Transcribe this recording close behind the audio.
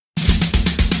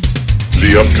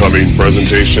The upcoming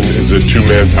presentation is a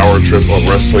two-man power trip of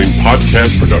wrestling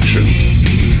podcast production.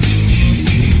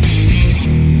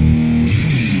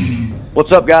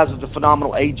 What's up, guys? It's the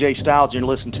phenomenal AJ Styles, and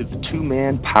you're listening to the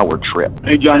two-man power trip.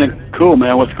 Hey, Johnny. Cool,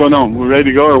 man. What's going on? We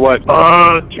ready to go or what?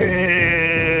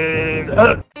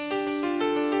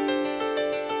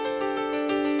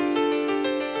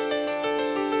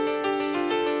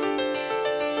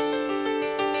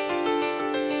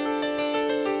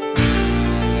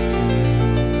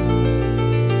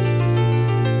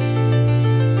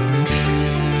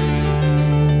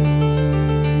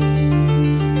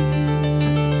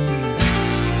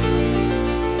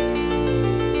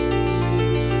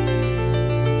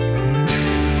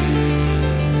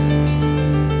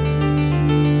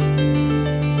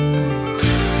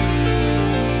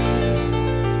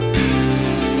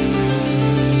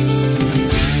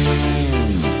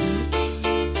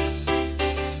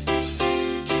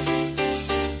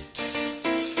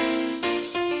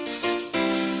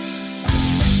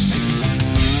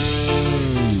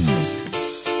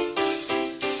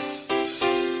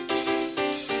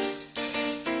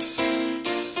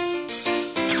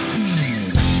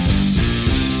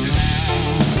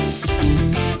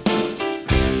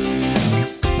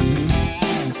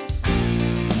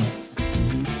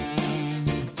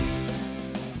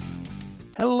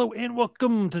 Hello and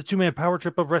welcome to the two-man power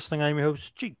trip of wrestling. I'm your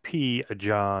host, JP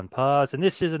John Paz, and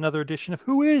this is another edition of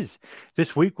Who Is.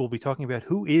 This week we'll be talking about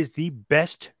who is the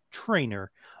best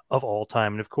trainer of all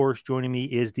time. And of course, joining me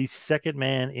is the second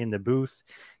man in the booth.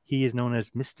 He is known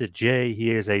as Mr. J.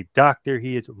 He is a doctor.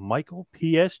 He is Michael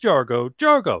P.S. Jargo.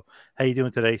 Jargo, how you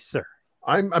doing today, sir?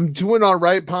 I'm doing all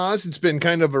right, Paz. It's been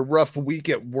kind of a rough week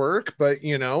at work, but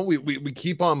you know, we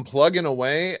keep on plugging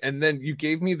away. And then you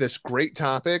gave me this great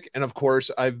topic, and of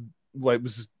course, I've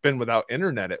been without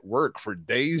internet at work for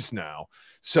days now,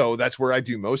 so that's where I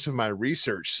do most of my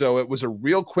research. So it was a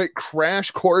real quick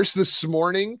crash course this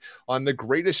morning on the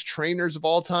greatest trainers of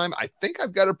all time. I think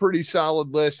I've got a pretty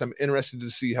solid list. I'm interested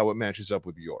to see how it matches up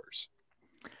with yours.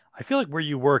 I feel like where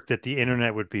you work that the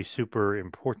internet would be super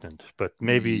important, but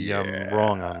maybe I'm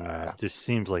wrong on that. It just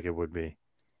seems like it would be.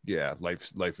 Yeah,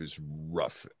 life is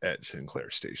rough at Sinclair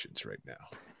stations right now.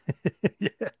 Yeah.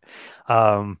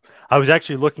 I was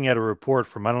actually looking at a report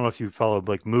from, I don't know if you followed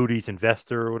like Moody's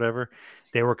Investor or whatever.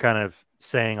 They were kind of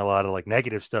saying a lot of like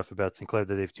negative stuff about Sinclair,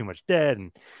 that they have too much debt,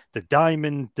 and the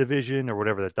Diamond division or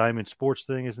whatever, the Diamond Sports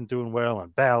thing isn't doing well,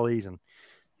 and Bally's, and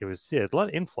it was a lot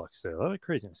of influx there, a lot of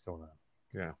craziness going on.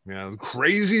 Yeah,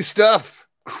 crazy stuff,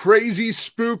 crazy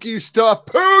spooky stuff.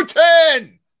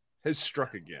 Putin has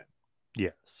struck again.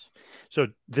 Yes. So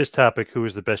this topic, who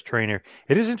is the best trainer?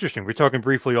 It is interesting. We're talking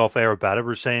briefly off air about it.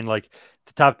 We're saying like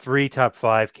the top 3, top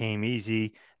 5 came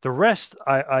easy. The rest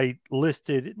I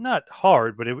listed, not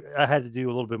hard, but I had to do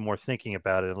a little bit more thinking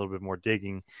about it, a little bit more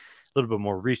digging, a little bit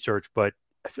more research. But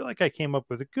I feel like I came up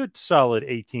with a good solid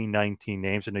 18, 19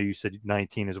 names. I know you said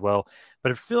 19 as well,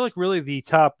 but I feel like really the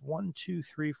top 1, 2,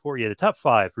 3, 4, the top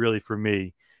 5 really for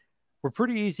me were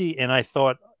pretty easy. And I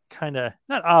thought kind of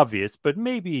not obvious, but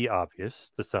maybe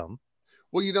obvious to some.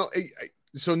 Well, you know,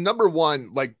 so number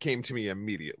 1 like came to me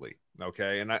immediately.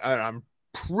 Okay. And I'm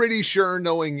pretty sure,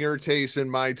 knowing your taste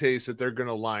and my taste, that they're going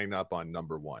to line up on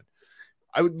number 1.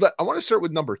 I want to start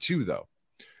with number 2 though.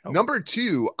 Oh. Number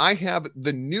 2, I have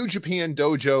the New Japan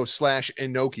Dojo /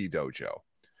 Inoki Dojo.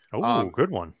 Oh, good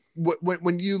one.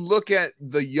 When you look at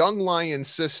the Young Lion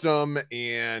system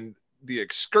and the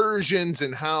excursions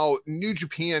and how New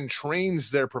Japan trains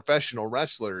their professional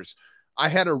wrestlers, I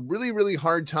had a really, really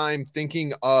hard time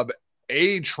thinking of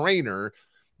a trainer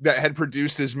that had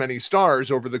produced as many stars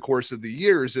over the course of the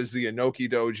years as the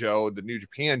Inoki Dojo, the New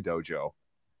Japan Dojo.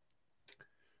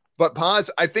 But Paz,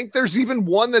 I think there's even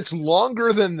one that's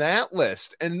longer than that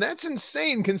list. And that's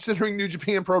insane considering New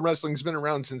Japan Pro Wrestling has been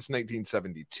around since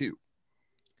 1972.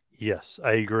 Yes,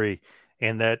 I agree.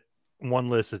 And that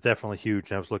one list is definitely huge.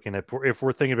 And I was looking at, if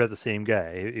we're thinking about the same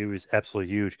guy, it was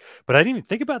absolutely huge. But I didn't even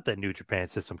think about that New Japan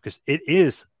system, because it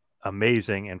is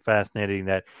amazing and fascinating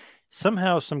that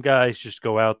somehow some guys just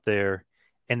go out there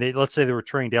and let's say they were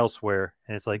trained elsewhere.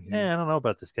 And it's like, I don't know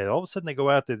about this guy. All of a sudden they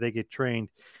go out there, they get trained.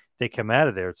 They come out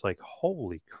of there, it's like,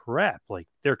 holy crap, like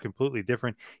they're completely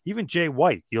different. Even Jay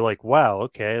White, you're like, wow,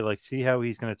 okay, like see how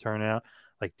he's going to turn out.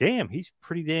 Like, damn, he's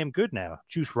pretty damn good now.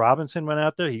 Juice Robinson went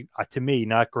out there. He, to me,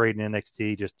 not great in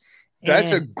NXT. Just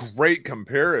that's a great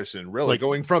comparison, really, like,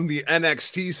 going from the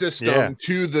NXT system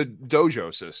to the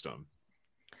dojo system.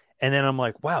 And then I'm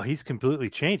like, wow, he's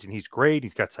completely changed, and he's great.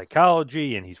 He's got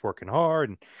psychology, and he's working hard.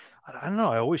 And I don't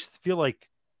know. I always feel like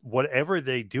whatever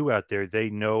they do out there, they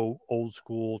know old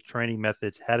school training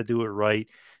methods, how to do it right.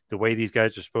 the way these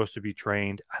guys are supposed to be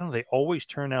trained. I don't know, they always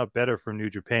turn out better for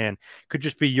New Japan. Could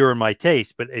just be your and my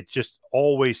taste, but it just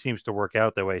always seems to work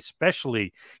out that way,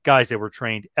 especially guys that were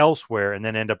trained elsewhere and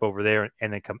then end up over there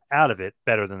and then come out of it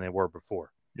better than they were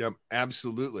before. Yep,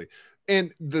 absolutely.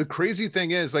 And the crazy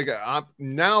thing is, like,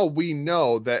 now we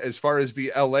know that as far as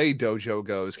the LA dojo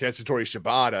goes, Kazutori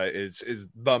Shibata is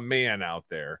the man out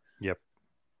there. Yep.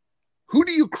 Who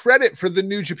do you credit for the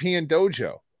New Japan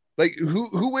dojo? Like,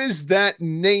 who is that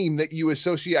name that you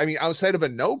associate? I mean, outside of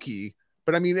Inoki,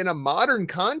 but I mean, in a modern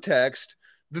context,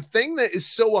 the thing that is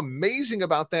so amazing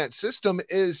about that system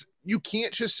is you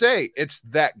can't just say it's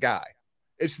that guy.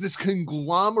 It's this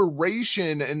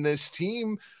conglomeration and this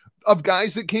team of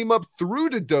guys that came up through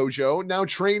the dojo, now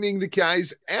training the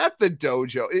guys at the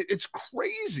dojo. It's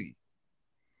crazy.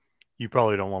 You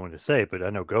probably don't want me to say it, but I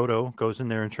know Goto goes in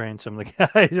there and trains some of the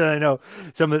guys. And I know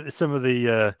some of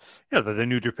the the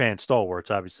New Japan stalwarts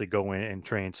obviously go in and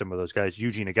train some of those guys.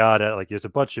 Yuji Nagata, like there's a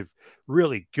bunch of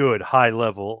really good high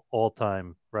level all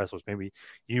time wrestlers. Maybe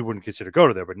you wouldn't consider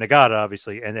Goto there, but Nagata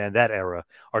obviously and that era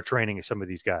are training some of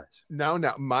these guys. Now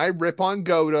my rip on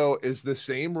Goto is the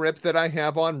same rip that I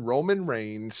have on Roman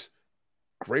Reigns.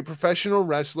 Great professional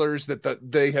wrestlers that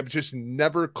they have just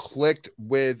never clicked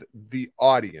with the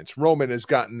audience. Roman has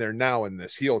gotten there now in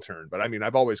this heel turn, but I mean,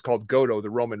 I've always called Goto the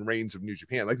Roman Reigns of New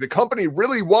Japan. Like the company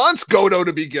really wants Goto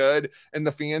to be good, and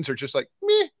the fans are just like,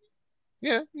 meh,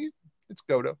 yeah, it's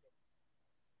Goto.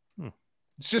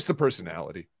 It's just the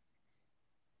personality.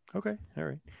 Okay, all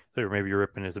right. So maybe you're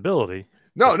ripping his ability.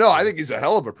 No, I think he's a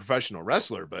hell of a professional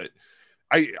wrestler, but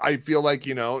I feel like,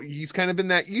 he's kind of in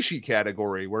that Ishii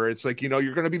category where it's like,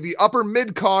 you're going to be the upper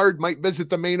mid card, might visit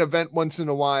the main event once in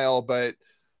a while, but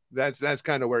that's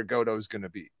kind of where Goto is going to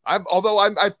be.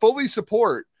 I fully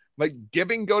support like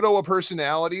giving Goto a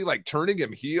personality, like turning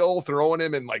him heel, throwing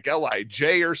him in like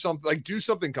LIJ or something, like do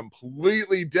something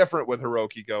completely different with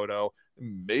Hiroki Goto.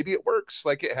 Maybe it works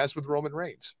like it has with Roman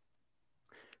Reigns.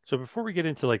 So before we get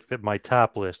into like my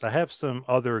top list, I have some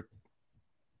other,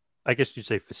 I guess you'd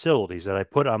say, facilities that I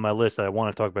put on my list that I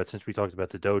want to talk about since we talked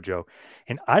about the dojo.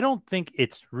 And I don't think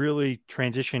it's really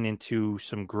transitioned into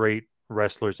some great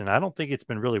wrestlers, and I don't think it's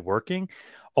been really working,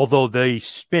 although they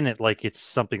spin it like it's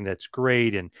something that's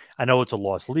great. And I know it's a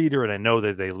lost leader, and I know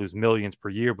that they lose millions per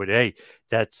year, but hey,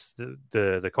 that's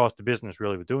the cost of business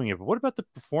really with doing it. But what about the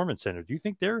Performance Center? Do you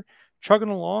think they're chugging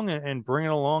along and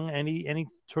bringing along any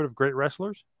sort of great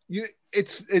wrestlers?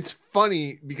 It's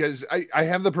funny because I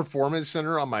have the Performance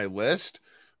Center on my list,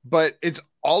 but it's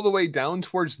all the way down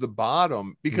towards the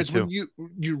bottom because when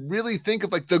you really think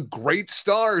of like the great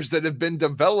stars that have been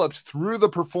developed through the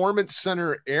Performance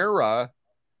Center era,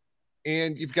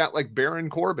 and you've got like Baron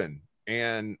Corbin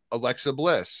and Alexa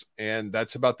Bliss, and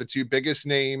that's about the two biggest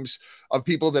names of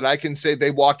people that I can say they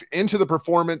walked into the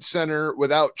Performance Center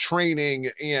without training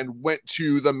and went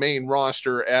to the main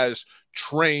roster as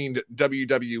trained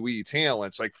WWE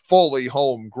talents, like fully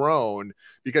homegrown.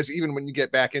 Because even when you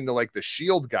get back into like the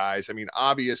Shield guys, I mean,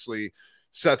 obviously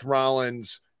Seth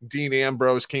Rollins, Dean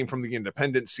Ambrose came from the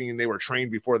independent scene. They were trained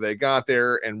before they got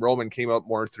there, and Roman came up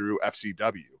more through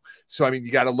FCW. So, I mean,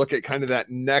 you got to look at kind of that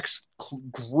next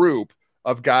group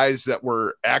of guys that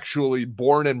were actually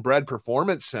born and bred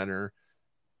Performance Center.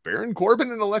 Baron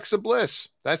Corbin and Alexa Bliss.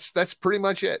 That's pretty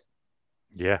much it.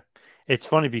 Yeah. It's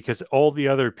funny because all the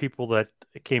other people that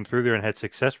came through there and had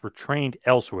success were trained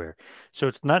elsewhere. So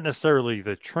it's not necessarily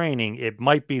the training. It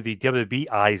might be the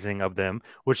WWE-izing of them,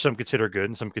 which some consider good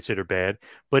and some consider bad.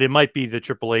 But it might be the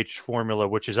Triple H formula,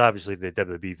 which is obviously the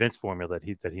WWE Vince formula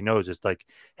that he knows. It's like,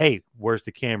 hey, where's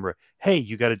the camera? Hey,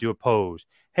 you got to do a pose.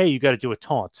 Hey, you got to do a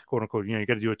taunt, quote unquote. You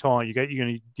got to do a taunt.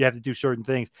 You have to do certain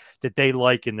things that they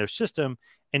like in their system.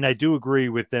 And I do agree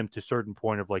with them to a certain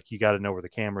point of like, you got to know where the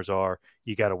cameras are.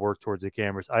 You got to work towards the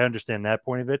cameras. I understand that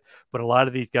point of it, but a lot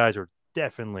of these guys are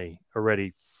definitely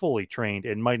already fully trained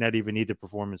and might not even need the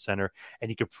Performance Center. And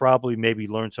you could probably maybe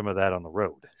learn some of that on the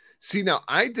road. See, now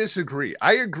I disagree.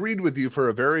 I agreed with you for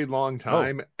a very long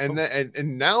time.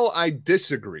 And now I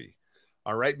disagree.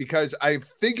 All right. Because I've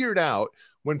figured out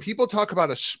when people talk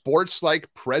about a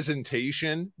sports-like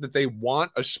presentation, that they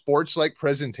want a sports-like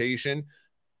presentation,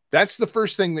 that's the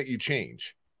first thing that you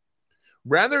change.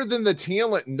 Rather than the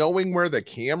talent knowing where the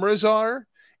cameras are,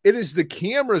 it is the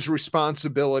camera's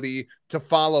responsibility to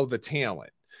follow the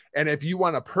talent. And if you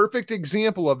want a perfect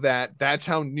example of that, that's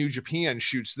how New Japan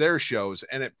shoots their shows.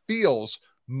 And it feels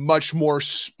much more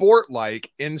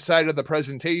sport-like inside of the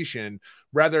presentation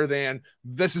rather than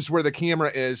this is where the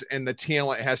camera is and the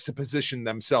talent has to position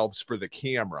themselves for the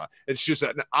camera. It's just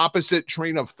an opposite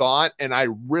train of thought. And I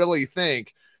really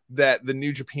think that the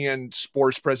New Japan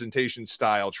sports presentation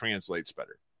style translates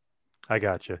better. I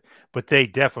gotcha. But they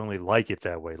definitely like it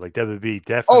that way. Like WWE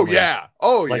Oh definitely. yeah.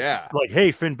 Oh Like, yeah. like,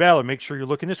 hey, Finn Balor, make sure you're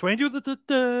looking this way and do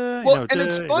Well, and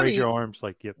it's and funny. raise your arms.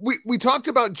 Like, yep. We talked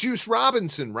about Juice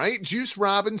Robinson, right? Juice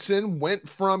Robinson went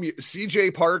from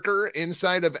CJ Parker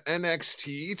inside of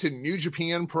NXT to New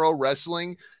Japan Pro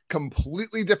Wrestling,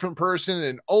 completely different person.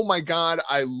 And oh my God,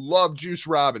 I love Juice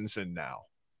Robinson now.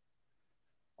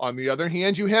 On the other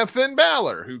hand, you have Finn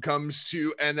Balor, who comes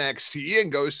to NXT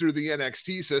and goes through the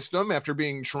NXT system after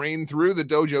being trained through the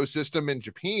dojo system in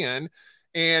Japan.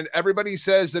 And everybody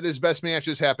says that his best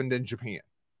matches happened in Japan.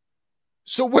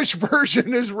 So which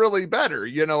version is really better?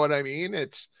 You know what I mean?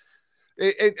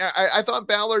 I thought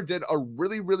Balor did a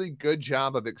really, really good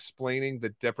job of explaining the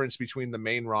difference between the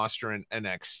main roster and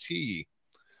NXT.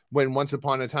 When once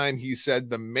upon a time he said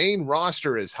the main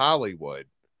roster is Hollywood,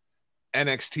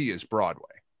 NXT is Broadway.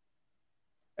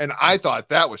 And I thought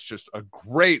that was just a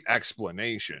great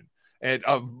explanation, and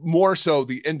more so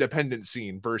the independent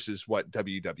scene versus what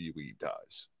WWE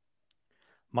does.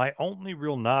 My only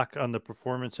real knock on the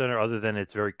Performance Center, other than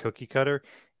it's very cookie cutter,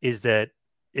 is that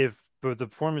if the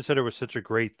Performance Center was such a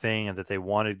great thing and that they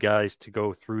wanted guys to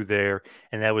go through there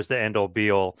and that was the end all be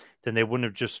all, then they wouldn't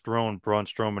have just thrown Braun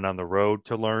Strowman on the road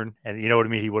to learn. And you know what I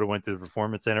mean? He would have went to the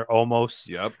Performance Center almost.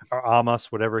 Yep. Or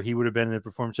Amos, whatever. He would have been in the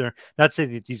Performance Center. Not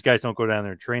saying that these guys don't go down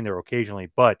there and train there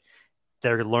occasionally, but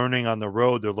they're learning on the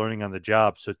road. They're learning on the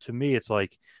job. So to me, it's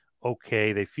like,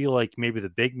 okay, they feel like maybe the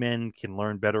big men can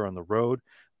learn better on the road,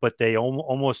 but they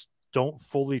almost don't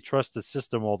fully trust the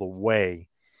system all the way,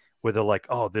 where they're like,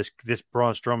 oh, this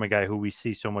Braun Strowman guy who we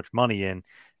see so much money in,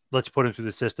 let's put him through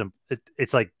the system.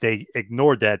 It's like they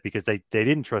ignored that because they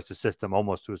didn't trust the system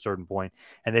almost to a certain point,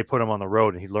 and they put him on the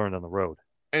road, and he learned on the road.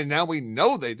 And now we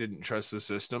know they didn't trust the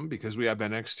system because we have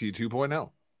NXT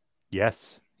 2.0.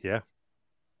 Yes. Yeah.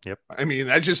 Yep. I mean,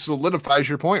 that just solidifies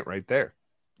your point right there.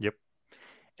 Yep.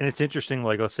 And it's interesting,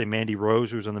 like, let's say Mandy Rose,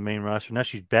 who's on the main roster, now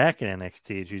she's back in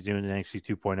NXT. She's doing NXT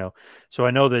 2.0. So I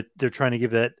know that they're trying to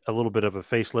give that a little bit of a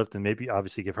facelift and maybe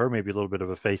obviously give her maybe a little bit of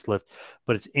a facelift.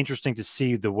 But it's interesting to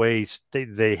see the ways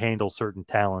they handle certain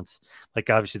talents.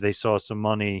 Like, obviously, they saw some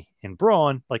money in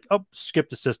Braun, like, oh, skip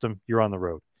the system. You're on the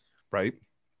road. Right.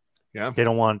 Yeah. They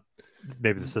don't want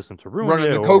maybe the system to ruin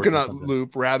running it, the coconut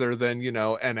loop rather than,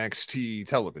 NXT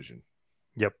television.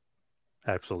 Yep.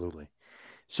 Absolutely.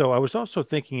 So I was also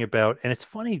thinking about, and it's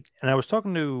funny, and I was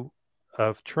talking to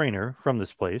a trainer from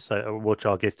this place, which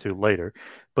I'll get to later,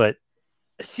 but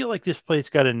I feel like this place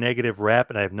got a negative rap,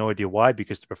 and I have no idea why,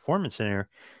 because the Performance Center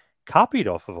copied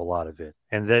off of a lot of it,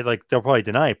 and they'll probably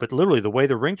deny it, but literally the way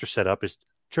the rings are set up is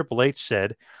Triple H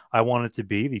said, I want it to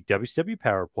be the WCW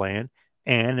Power Plant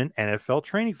and an NFL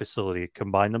training facility.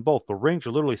 Combine them both. The rings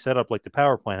are literally set up like the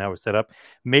Power Plant, how it was set up,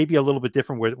 maybe a little bit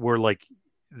different where like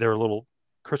they're a little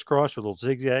crisscross or a little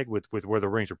zigzag with where the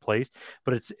rings are placed,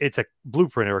 but it's a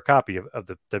blueprint or a copy of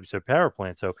the WCW Power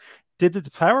Plant. So did the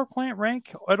Power Plant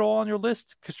rank at all on your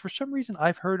list? Because for some reason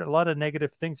I've heard a lot of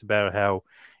negative things about how,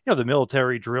 the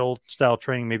military drill style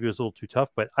training maybe was a little too tough,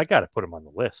 but I got to put them on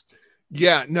the list.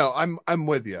 Yeah, no, I'm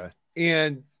with you.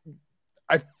 And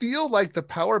I feel like the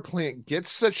Power Plant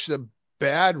gets such a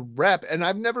bad rep, and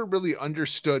I've never really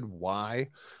understood why,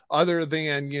 other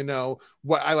than,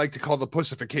 what I like to call the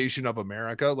pussification of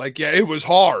America. Like, yeah, it was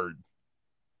hard.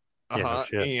 Yeah,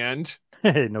 no and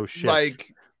no shit. Like,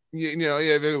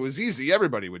 if it was easy,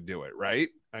 everybody would do it, right?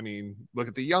 I mean, look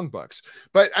at the Young Bucks.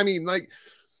 But I mean, like,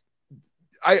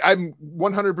 I'm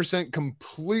 100%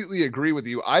 completely agree with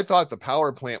you. I thought the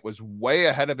Power Plant was way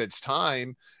ahead of its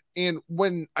time. And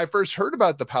when I first heard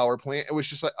about the Power Plant, it was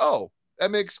just like, oh,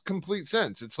 that makes complete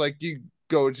sense. It's like you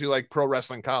go to like pro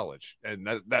wrestling college, and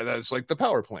that's like the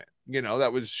Power Plant.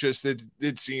 That was just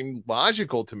it seemed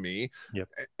logical to me. Yep.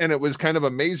 And it was kind of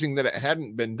amazing that it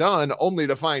hadn't been done, only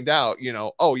to find out,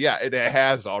 oh yeah, it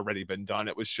has already been done.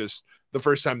 It was just the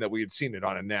first time that we had seen it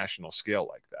on a national scale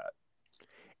like that.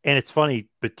 And it's funny,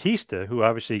 Batista, who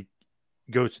obviously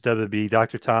goes to WWE,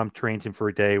 Dr. Tom trains him for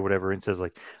a day, whatever, and says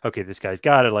like, okay, this guy's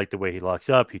got it. Like the way he locks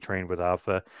up. He trained with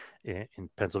Alpha in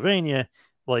Pennsylvania.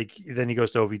 Like, then he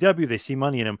goes to OVW. They see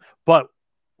money in him. But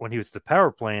when he was at the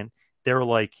Power Plant, they were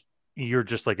like, you're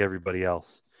just like everybody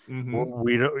else. Mm-hmm.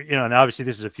 We don't, and obviously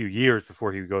this is a few years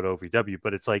before he would go to OVW,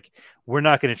 but it's like, we're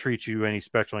not going to treat you any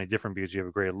special, any different because you have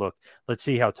a great look. Let's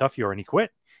see how tough you are. And he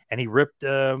quit, and he ripped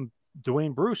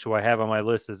Dwayne Bruce, who I have on my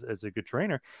list as a good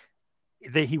trainer.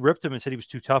 He ripped him and said he was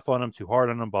too tough on him, too hard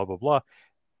on him, blah, blah, blah.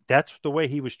 That's the way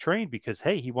he was trained because,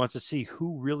 hey, he wants to see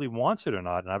who really wants it or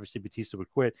not. And obviously Batista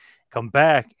would quit, come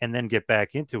back, and then get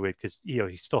back into it because,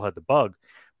 he still had the bug.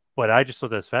 But I just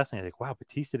thought that was fascinating. Like, wow,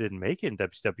 Batista didn't make it in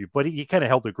WCW, but he kind of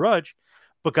held a grudge.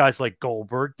 but guys like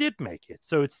Goldberg did make it.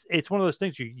 So it's one of those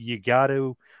things you got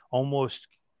to almost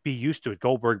be used to it.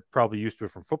 Goldberg probably used to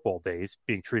it from football days,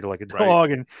 being treated like a dog,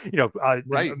 and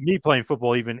Right. me playing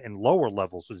football even in lower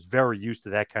levels was very used to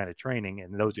that kind of training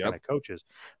and those kind of coaches.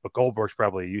 But Goldberg's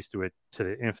probably used to it to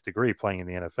the nth degree playing in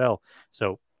the NFL,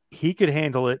 so he could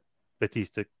handle it.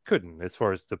 Batista couldn't, as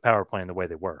far as the power play and the way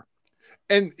they were.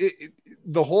 And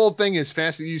the whole thing is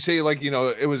fascinating. You say, like,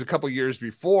 it was a couple years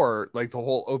before, like, the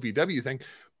whole OVW thing,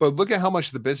 but look at how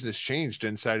much the business changed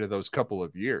inside of those couple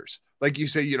of years. Like you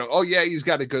say, oh yeah, he's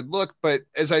got a good look. But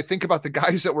as I think about the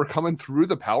guys that were coming through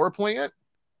the power plant,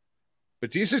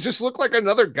 Batista just looked like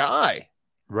another guy.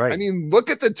 Right. I mean, look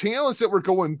at the talents that were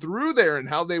going through there and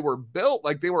how they were built.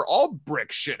 Like, they were all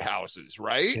brick shit houses,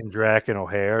 right? Jindrak and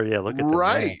O'Hare. Yeah. Look at them.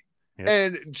 Right. Yep.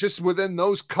 And just within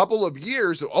those couple of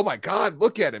years, oh my God,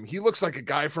 look at him. He looks like a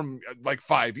guy from like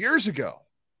 5 years ago.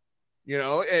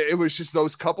 It was just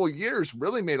those couple of years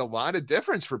really made a lot of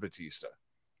difference for Batista.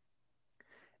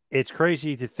 It's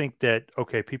crazy to think that,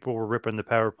 okay, people were ripping the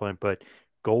power plant, but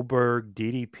Goldberg,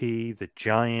 DDP, the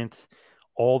Giant,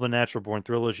 all the natural born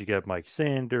thrillers. You got Mike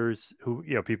Sanders, who,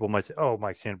 people might say, oh,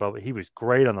 Mike Sanders, but he was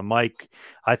great on the mic.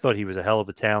 I thought he was a hell of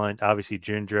a talent. Obviously,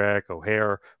 Jindrak,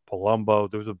 O'Hare, Palumbo.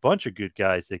 There was a bunch of good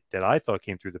guys that I thought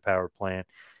came through the power plant.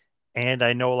 And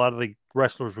I know a lot of the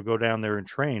wrestlers would go down there and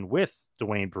train with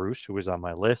Dwayne Bruce, who was on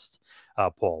my list,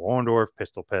 Paul Orndorff,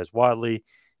 Pistol Pez Wadley,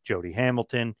 Jody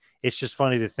Hamilton. It's just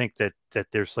funny to think that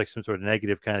there's like some sort of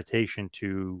negative connotation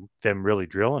to them really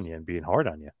drilling you and being hard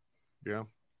on you. Yeah.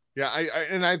 Yeah,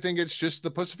 I think it's just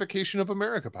the pussification of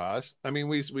America, Paz. I mean,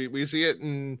 we see it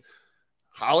in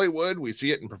Hollywood, we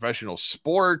see it in professional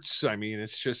sports. I mean,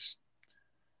 it's just,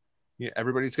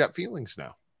 everybody's got feelings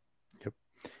now.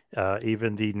 Yep.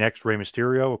 Even the next Rey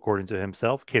Mysterio, according to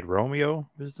himself, Kid Romeo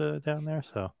is down there.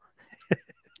 So,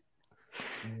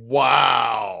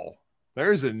 wow,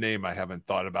 there's a name I haven't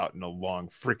thought about in a long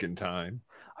freaking time.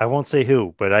 I won't say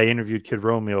who, but I interviewed Kid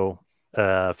Romeo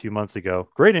a few months ago.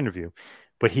 Great interview.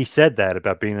 But he said that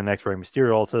about being the next Rey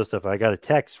Mysterio, all this other stuff. I got a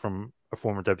text from a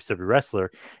former WCW wrestler,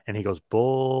 and he goes,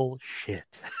 bullshit.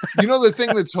 The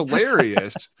thing that's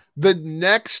hilarious, the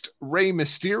next Rey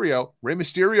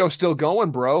Mysterio still going,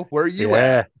 bro. Where are you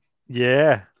at?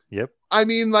 Yeah. Yep. I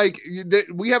mean, like,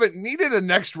 we haven't needed a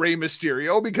next Rey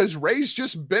Mysterio because Rey's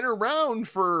just been around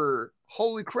for,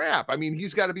 holy crap. I mean,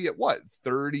 he's got to be at what,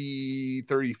 30,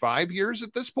 35 years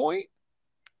at this point?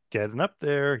 Getting up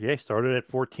there. Yeah, he started at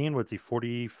 14. What's he,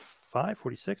 45,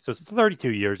 46? So it's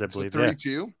 32 years, I believe.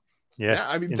 32? Yeah.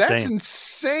 I mean, that's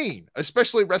insane,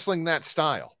 especially wrestling that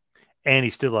style. And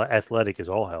he's still athletic as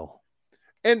all hell.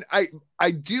 And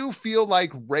I do feel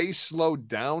like Rey slowed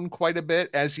down quite a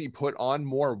bit as he put on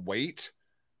more weight,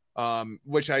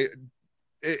 which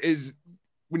is,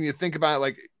 when you think about it,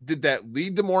 like, did that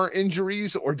lead to more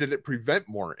injuries or did it prevent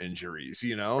more injuries?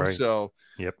 Right. So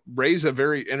yep. Rey's a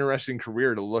very interesting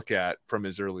career to look at from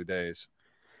his early days.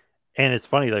 And it's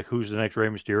funny, like, who's the next Rey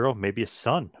Mysterio? Maybe a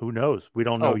son. Who knows? We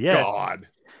don't know yet. God.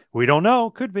 We don't know.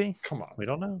 Could be. Come on. We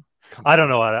don't know. I don't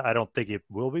know. I don't think it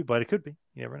will be, but it could be.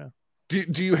 You never know.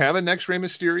 Do you have a next Rey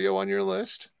Mysterio on your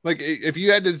list? Like, if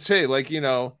you had to say, like,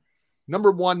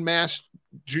 number one mass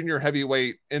junior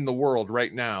heavyweight in the world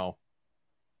right now,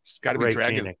 it's got to be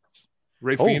Dragon Phoenix.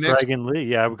 Rey Phoenix. Dragon Lee.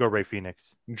 Yeah, I would go Rey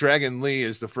Phoenix. Dragon Lee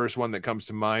is the first one that comes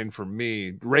to mind for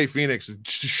me. Rey Phoenix would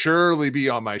surely be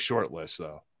on my short list,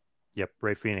 though. Yep,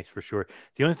 Rey Phoenix for sure.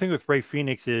 The only thing with Rey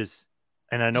Phoenix is,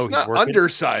 and I know he's not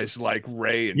undersized like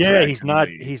Rey. And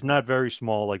Dragon he's not very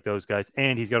small like those guys,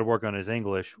 and he's got to work on his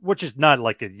English, which is not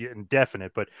like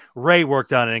indefinite. But Rey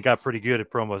worked on it and got pretty good at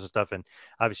promos and stuff. And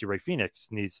obviously, Rey Phoenix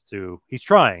needs to. He's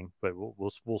trying, but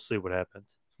we'll see what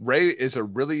happens. Rey is a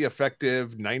really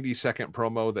effective 90-second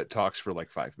promo that talks for like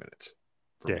 5 minutes.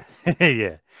 Yeah.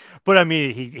 Yeah. But I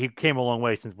mean, he came a long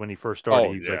way since when he first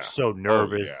started. He was like so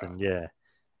nervous and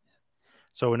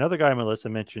So another guy on my list, I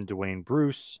mentioned Dwayne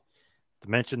Bruce, I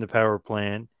mentioned the power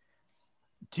plant.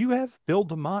 Do you have Bill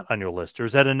DeMott on your list? Or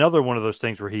is that another one of those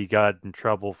things where he got in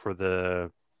trouble for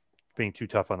the being too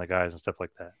tough on the guys and stuff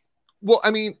like that? Well,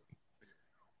 I mean,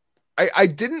 I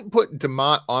didn't put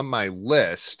DeMott on my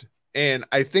list. And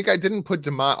I think I didn't put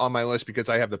DeMott on my list because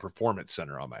I have the Performance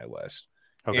Center on my list.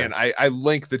 Okay. And I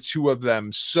link the two of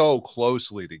them so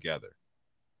closely together.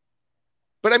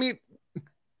 But I mean,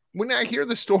 when I hear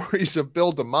the stories of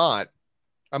Bill DeMott,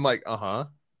 I'm like,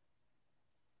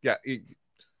 yeah.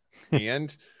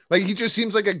 And like, he just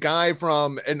seems like a guy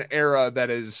from an era that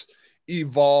has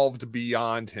evolved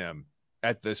beyond him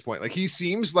at this point. Like, he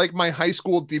seems like my high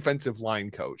school defensive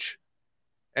line coach,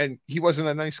 and he wasn't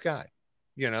a nice guy,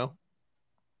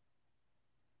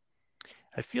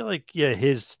 I feel like, yeah,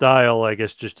 his style, I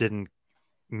guess, just didn't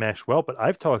mesh well. But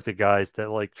I've talked to guys that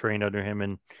like trained under him,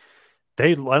 and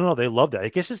I don't know, they love that. I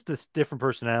guess it's this different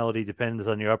personality, depends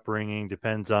on your upbringing,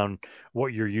 depends on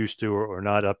what you're used to or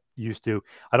not up used to.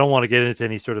 I don't want to get into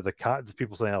any sort of the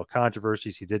people saying, oh,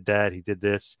 controversies. He did that, he did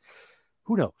this.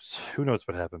 Who knows? Who knows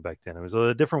what happened back then? It was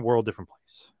a different world, different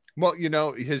place.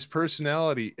 Well, his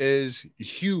personality is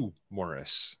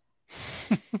humorous.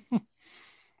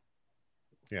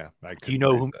 Yeah, Do you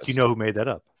know who made that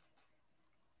up?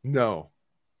 No,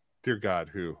 dear God,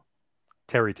 who?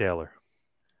 Terry Taylor.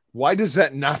 Why does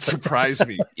that not surprise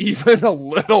me even a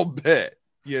little bit?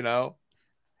 And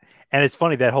it's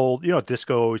funny that whole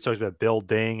Disco always talks about Bill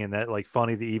Ding and that like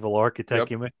funny the evil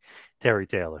architect. Yep. Terry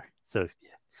Taylor. So yeah,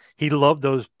 he loved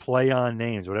those play on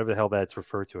names, whatever the hell that's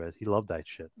referred to as. He loved that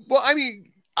shit. Well, I mean,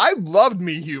 I loved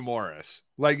me Hugh Morris,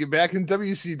 like back in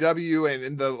WCW and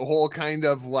in the whole kind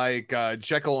of like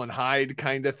Jekyll and Hyde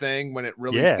kind of thing when it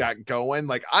really got going.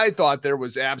 Like I thought there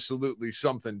was absolutely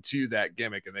something to that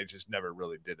gimmick, and they just never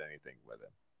really did anything with it.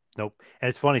 Nope. And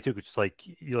it's funny too, because it's like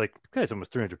you're like, guy's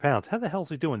almost 300 pounds. How the hell is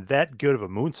he doing that good of a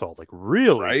moonsault? Like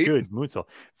really good moonsault.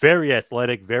 Very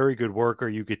athletic, very good worker.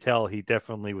 You could tell he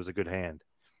definitely was a good hand.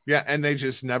 Yeah, and they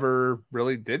just never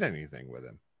really did anything with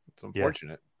him. It's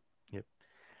unfortunate. Yeah.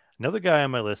 Another guy on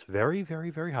my list, very,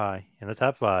 very, very high in the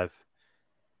top 5,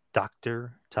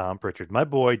 Dr. Tom Pritchard. My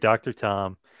boy, Dr.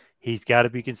 Tom. He's got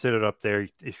to be considered up there.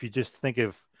 If you just think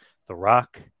of The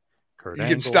Rock, Kurt Angle.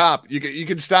 You can stop. You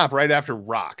can stop right after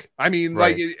Rock. I mean,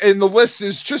 and the list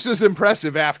is just as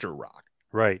impressive after Rock.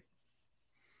 Right.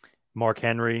 Mark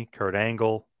Henry, Kurt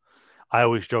Angle. I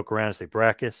always joke around and say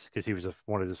Brackus because he was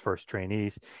one of his first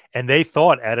trainees. And they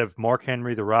thought out of Mark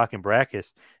Henry, The Rock, and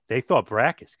Brackus, they thought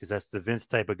Brackus because that's the Vince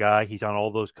type of guy. He's on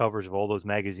all those covers of all those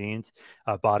magazines,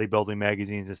 bodybuilding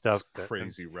magazines and stuff. That's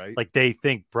crazy, right? Like they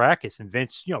think Brackus and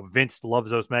Vince, Vince loves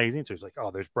those magazines. So he's like,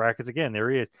 oh, there's Brackus again. There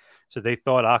he is. So they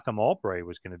thought Occam Albury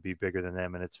was going to be bigger than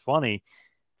them. And it's funny,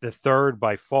 the third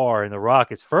by far and The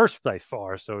Rock is first by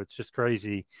far. So it's just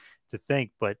crazy to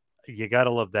think, but you got to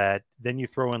love that. Then you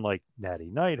throw in like Natty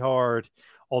Neidhart,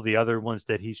 all the other ones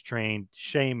that he's trained,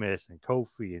 Sheamus and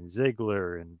Kofi and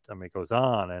Ziggler. And I mean, it goes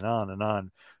on and on and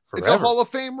on forever. It's a Hall of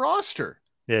Fame roster.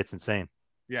 Yeah, it's insane.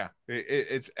 Yeah,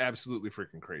 it's absolutely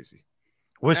freaking crazy.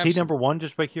 Was he number 1,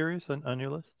 just by curious, on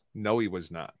your list? No, he was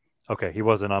not. Okay, he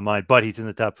wasn't on mine, but he's in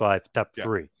the top 5, top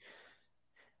 3.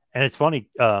 And it's funny,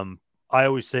 I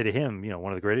always say to him,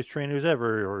 one of the greatest trainers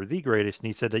ever, or the greatest. And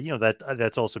he said that,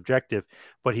 that's all subjective.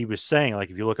 But he was saying, like,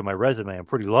 if you look at my resume, I'm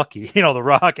pretty lucky. The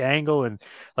Rock, Angle, and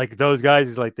like those guys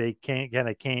is like they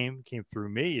came through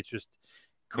me. It's just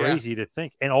crazy to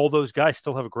think. And all those guys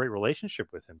still have a great relationship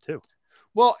with him too.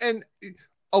 Well, and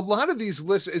a lot of these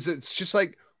lists it's just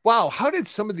like, wow, how did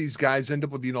some of these guys end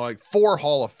up with, like 4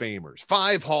 Hall of Famers,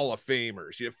 5 Hall of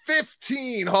Famers,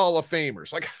 15 Hall of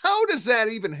Famers? Like, how does that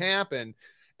even happen?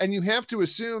 And you have to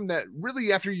assume that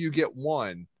really after you get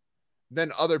one,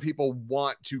 then other people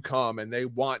want to come and they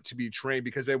want to be trained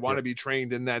because they want to be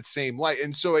trained in that same light.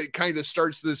 And so it kind of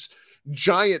starts this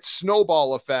giant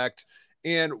snowball effect.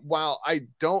 And while I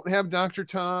don't have Dr.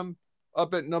 Tom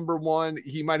up at number 1,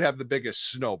 he might have the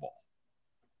biggest snowball.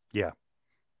 Yeah.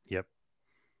 Yep.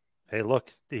 Hey, look,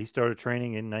 he started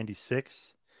training in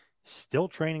 96. Still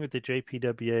training with the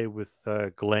JPWA with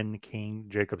Glenn King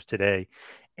Jacobs today.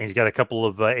 And he's got a couple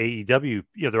of AEW,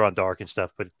 they're on Dark and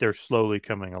stuff, but they're slowly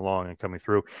coming along and coming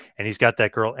through. And he's got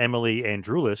that girl, Emily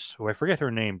Andrulis, who I forget her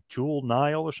name, Jewel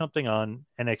Nile or something on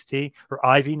NXT, or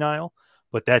Ivy Nile,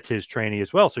 but that's his trainee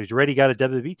as well. So he's already got a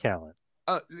WWE talent.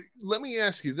 Let me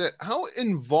ask you that. How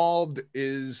involved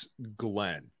is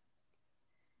Glenn?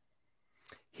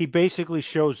 He basically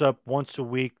shows up once a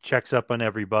week, checks up on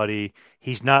everybody.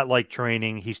 He's not like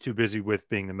training. He's too busy with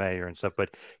being the mayor and stuff,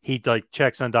 but he like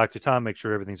checks on Dr. Tom, makes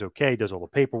sure everything's okay, does all the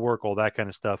paperwork, all that kind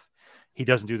of stuff. He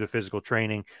doesn't do the physical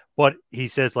training, but he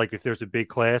says like if there's a big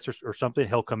class or something,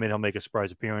 he'll come in, he'll make a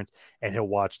surprise appearance, and he'll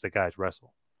watch the guys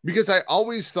wrestle. Because I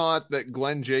always thought that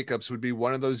Glenn Jacobs would be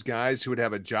one of those guys who would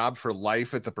have a job for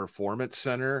life at the Performance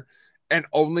Center and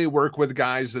only work with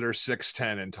guys that are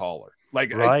 6'10" and taller.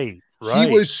 Like, right. He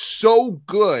was so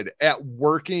good at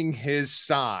working his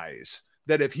size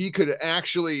that if he could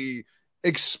actually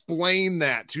explain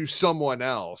that to someone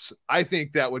else, I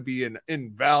think that would be an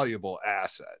invaluable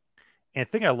asset. And the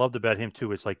thing I loved about him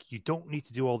too is like you don't need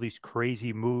to do all these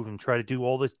crazy moves and try to do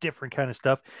all this different kind of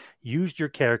stuff. Use your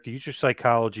character, use your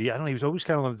psychology. I don't know. He was always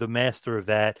kind of the master of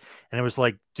that, and it was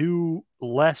like do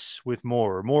less with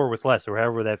more, or more with less, or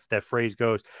however that phrase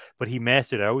goes. But he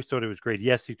mastered it. I always thought it was great.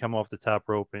 Yes, he'd come off the top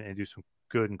rope and do some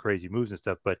good and crazy moves and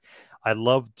stuff. But I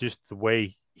loved just the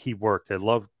way he worked. I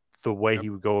loved the way he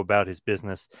would go about his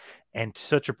business, and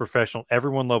such a professional.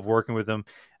 Everyone loved working with him.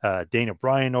 Dana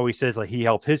Bryan always says like he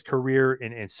helped his career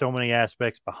in so many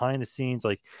aspects behind the scenes,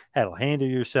 like how to handle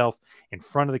yourself in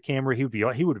front of the camera. He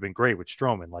would have been great with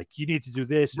Strowman. Like you need to do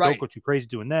this, don't go too crazy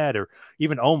doing that, or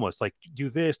even almost like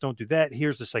do this, don't do that.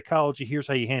 Here's the psychology. Here's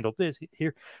how you handle this.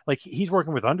 Here, like he's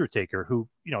working with Undertaker, who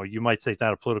you might say is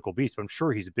not a political beast, but I'm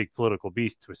sure he's a big political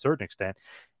beast to a certain extent.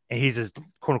 And he's his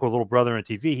quote unquote little brother on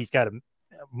TV. He's got to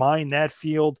mind that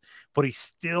field, but he's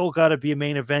still got to be a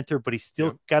main eventer, but he's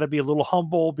still got to be a little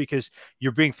humble because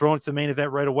you're being thrown to the main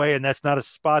event right away. And that's not a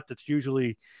spot that's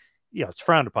usually, it's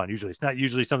frowned upon. Usually it's not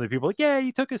usually something people like, yeah,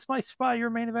 you took my spot. You're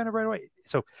a main eventer right away.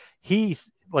 So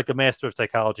he's like a master of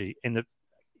psychology on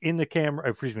the camera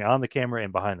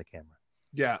and behind the camera.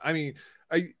 Yeah. I mean,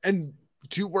 and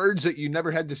two words that you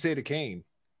never had to say to Kane,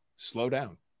 slow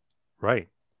down. Right.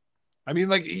 I mean,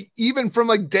 like even from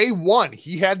like day one,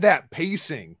 he had that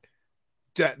pacing,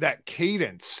 that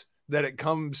cadence that it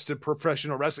comes to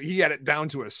professional wrestling. He had it down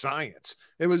to a science.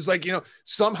 It was like,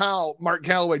 somehow Mark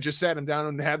Calloway just sat him down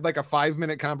and had like a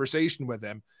 5-minute conversation with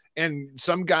him. And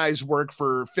some guys work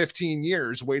for 15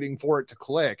 years waiting for it to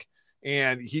click.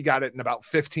 And he got it in about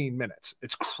 15 minutes.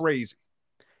 It's crazy.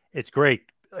 It's great.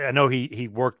 I know he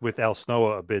worked with Al Snow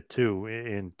a bit too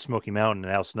in Smoky Mountain,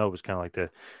 and Al Snow was kind of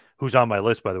like who's on my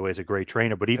list, by the way, is a great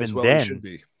trainer. But even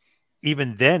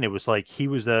then, it was like he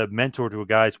was a mentor to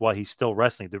guys while he's still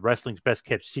wrestling. The wrestling's best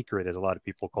kept secret, as a lot of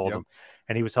people called him,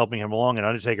 and he was helping him along. And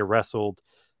Undertaker wrestled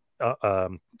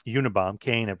Unabomber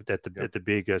Kane at the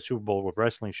big Super Bowl of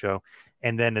Wrestling show,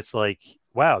 and then it's like,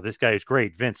 wow, this guy is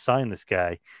great. Vince signed this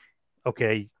guy.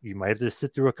 Okay, you might have to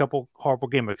sit through a couple horrible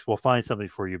gimmicks. We'll find something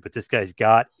for you, but this guy's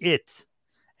got it,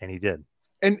 and he did.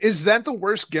 And is that the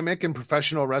worst gimmick in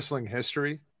professional wrestling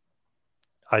history?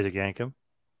 Isaac Yankem?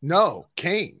 No,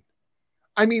 Kane.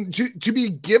 I mean, to be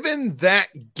given that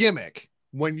gimmick,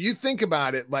 when you think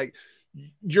about it, like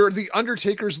you're the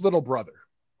Undertaker's little brother,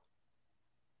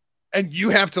 and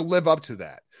you have to live up to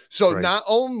that. So not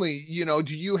only,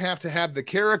 do you have to have the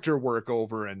character work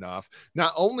over enough,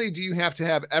 not only do you have to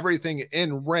have everything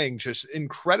in ring just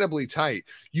incredibly tight,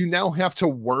 you now have to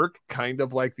work kind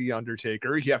of like the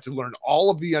Undertaker. You have to learn all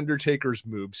of the Undertaker's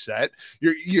moveset.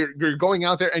 You're going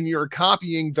out there and you're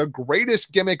copying the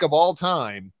greatest gimmick of all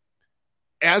time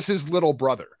as his little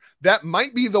brother. That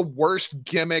might be the worst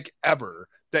gimmick ever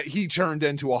that he turned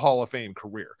into a Hall of Fame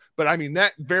career. But I mean,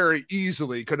 that very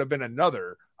easily could have been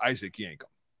another Isaac Yankem.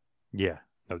 Yeah,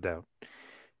 no doubt.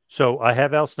 So I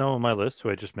have Al Snow on my list, who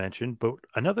I just mentioned, but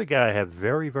another guy I have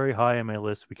very, very high on my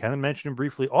list. We kind of mentioned him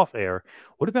briefly off air.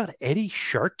 What about Eddie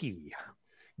Sharkey?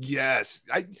 Yes.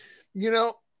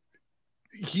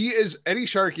 He is Eddie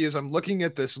Sharkey. As I'm looking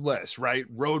at this list, right?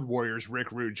 Road Warriors,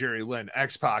 Rick Rude, Jerry Lynn,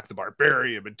 X-Pac, the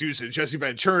Barbarian, Medusa, Jesse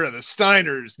Ventura, the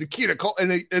Steiners, Nikita Cole.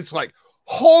 And it's like,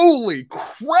 holy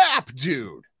crap,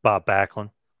 dude. Bob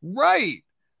Backlund. Right.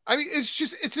 I mean,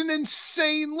 it's an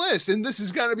insane list. And this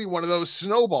is going to be one of those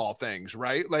snowball things,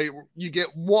 right? Like you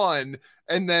get one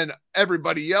and then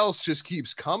everybody else just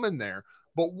keeps coming there.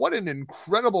 But what an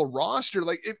incredible roster.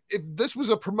 Like if this was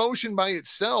a promotion by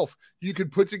itself, you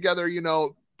could put together,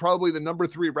 probably the number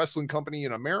 3 wrestling company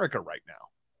in America right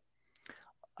now.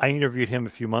 I interviewed him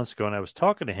a few months ago and I was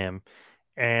talking to him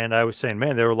and I was saying,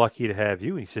 man, they were lucky to have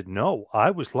you. And he said, no,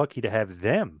 I was lucky to have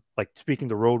them. Like speaking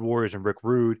to Road Warriors and Rick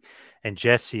Rude and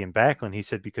Jesse and Backlund, he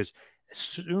said, because as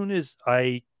soon as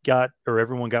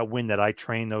everyone got wind that I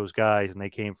trained those guys and they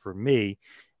came for me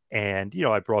and,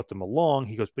 I brought them along,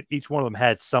 he goes, but each one of them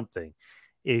had something.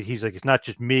 He's like, it's not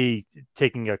just me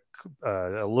taking a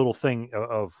little thing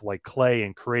of like clay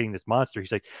and creating this monster.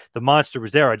 He's like, the monster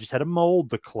was there. I just had to mold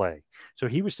the clay. So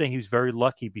he was saying he was very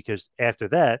lucky because after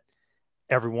that,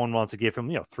 everyone wants to give him,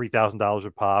 $3,000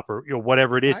 a pop or,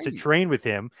 whatever it is to train with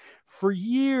him for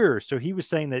years. So he was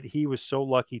saying that he was so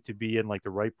lucky to be in like the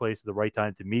right place at the right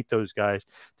time to meet those guys,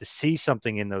 to see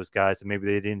something in those guys that maybe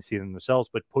they didn't see them themselves,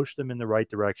 but push them in the right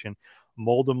direction,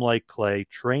 mold them like clay,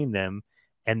 train them,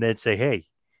 and then say, hey,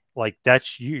 like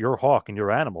that's you're Hawk and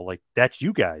your Animal. Like that's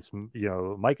you guys,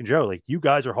 Mike and Joe, like you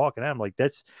guys are Hawk and Animal. Like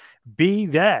that's be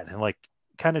that. And like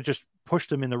kind of just push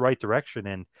them in the right direction.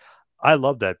 And I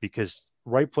love that because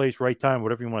right place, right time,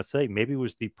 whatever you want to say, maybe it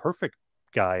was the perfect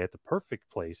guy at the perfect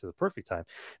place at the perfect time,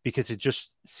 because it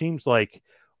just seems like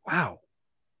wow,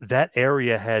 that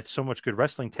area had so much good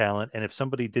wrestling talent. And if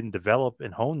somebody didn't develop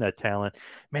and hone that talent,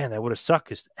 man, that would have sucked.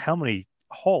 Because how many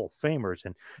Hall of Famers,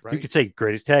 and you Right. could say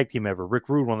greatest tag team ever, Rick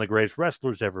Rude, one of the greatest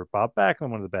wrestlers ever, Bob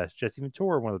Backlund, one of the best, Jesse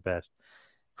Ventura, one of the best.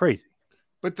 Crazy.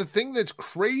 But the thing that's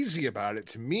crazy about it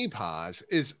to me, Paz,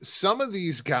 is some of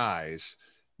these guys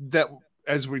that,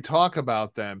 as we talk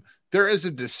about them, there is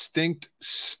a distinct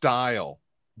style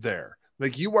there.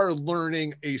 Like you are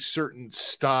learning a certain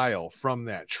style from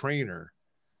that trainer.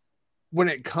 When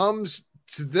it comes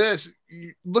to this,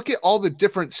 look at all the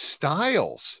different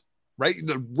styles, right?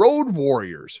 The Road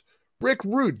Warriors, Rick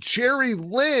Rude, Jerry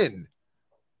Lynn,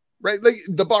 right? Like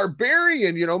the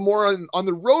Barbarian, more on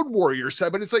the Road Warrior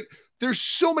side, but it's like there's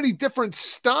so many different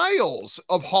styles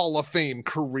of Hall of Fame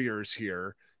careers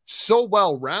here. So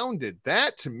well-rounded.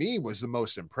 That to me was the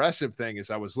most impressive thing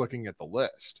as I was looking at the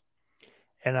list.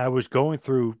 And I was going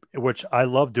through, which I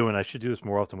love doing. I should do this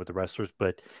more often with the wrestlers,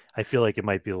 but I feel like it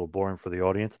might be a little boring for the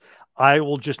audience. I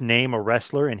will just name a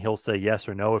wrestler and he'll say yes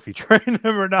or no if he trained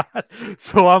them or not.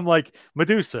 So I'm like,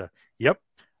 Medusa. Yep.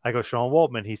 I go, Sean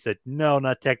Waltman. He said, no,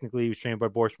 not technically. He was trained by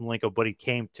Boris Malenko, but he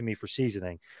came to me for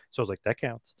seasoning. So I was like, that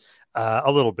counts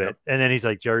a little bit. Yep. And then he's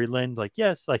like, Jerry Lynn, like,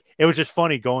 yes. Like, it was just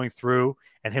funny going through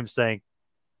and him saying,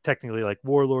 technically, like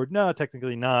Warlord, no,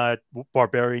 technically not.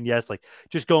 Barbarian, yes. Like,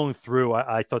 just going through,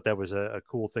 I thought that was a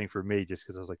cool thing for me, just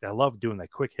because I was like, I love doing that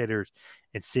quick hitters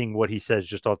and seeing what he says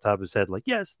just off the top of his head. Like,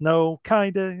 yes, no,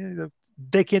 kind of.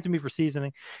 They came to me for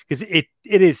seasoning, because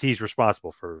he's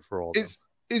responsible for all of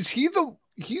them.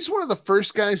 He's one of the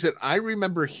first guys that I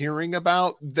remember hearing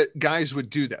about that guys would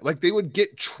do that. Like they would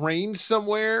get trained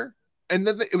somewhere and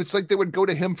then it was like they would go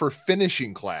to him for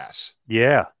finishing class.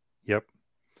 Yeah. Yep.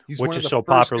 He's which is so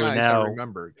popular now. I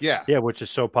remember. Yeah. Yeah. Which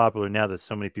is so popular now that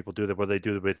so many people do that. Whether they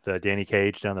do it with Danny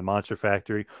Cage down the Monster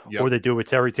Factory, or they do it with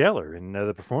Terry Taylor in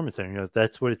the Performance Center.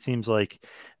 That's what it seems like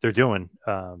they're doing.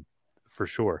 For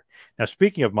sure. Now,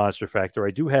 speaking of Monster Factor,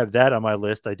 I do have that on my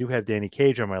list. I do have Danny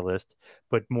Cage on my list,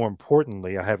 but more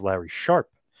importantly, I have Larry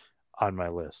Sharpe on my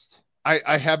list.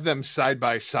 I have them side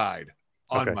by side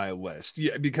on my list.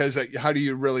 Yeah, because how do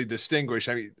you really distinguish?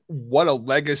 I mean, what a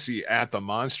legacy at the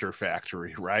Monster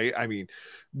Factory, right? I mean,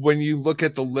 when you look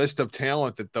at the list of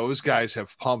talent that those guys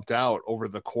have pumped out over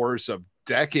the course of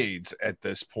decades at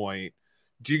this point,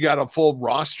 do you got a full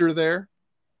roster there?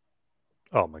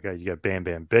 Oh my God, you got Bam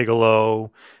Bam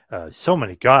Bigelow, so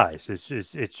many guys.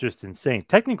 It's just insane.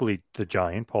 Technically, the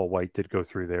Giant, Paul White, did go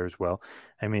through there as well.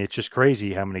 I mean, it's just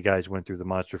crazy how many guys went through the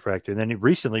Monster Factory. And then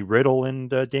recently, Riddle and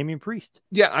Damian Priest.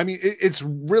 Yeah, I mean, it's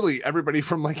really everybody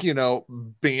from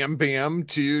Bam Bam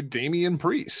to Damian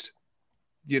Priest,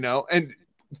 and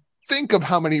think of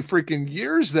how many freaking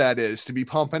years that is to be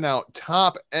pumping out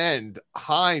top end,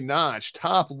 high notch,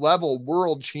 top level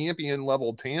world champion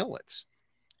level talents.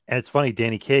 And it's funny,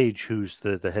 Danny Cage, who's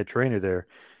the head trainer there,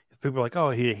 people are like, oh,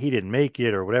 he didn't make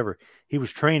it or whatever. He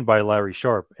was trained by Larry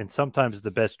Sharpe. And sometimes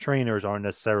the best trainers aren't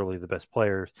necessarily the best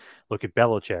players. Look at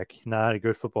Belichick, not a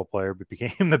good football player, but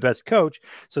became the best coach.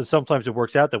 So sometimes it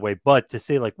works out that way. But to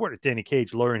say, like, where did Danny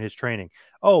Cage learn his training?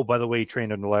 Oh, by the way, he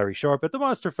trained under Larry Sharpe at the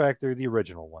Monster Factory, the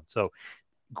original one. So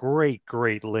great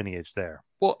lineage there.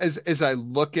 Well, as I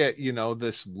look at,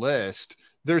 this list,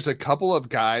 there's a couple of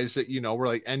guys that, were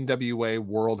like NWA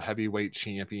World Heavyweight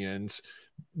Champions,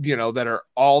 that are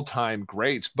all-time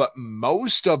greats. But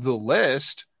most of the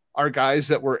list are guys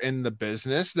that were in the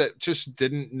business that just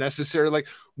didn't necessarily, like,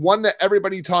 one that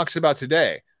everybody talks about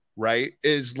today, right,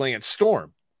 is Lance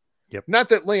Storm. Yep. Not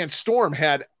that Lance Storm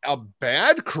had a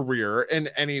bad career in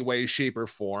any way, shape, or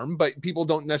form, but people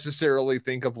don't necessarily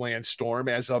think of Lance Storm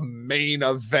as a main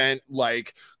event,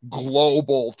 like,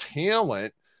 global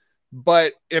talent.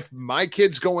 But if my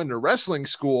kids go into wrestling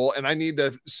school and I need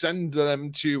to send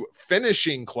them to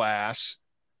finishing class,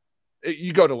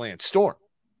 you go to Lance Storm.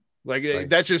 Like, right.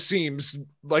 That just seems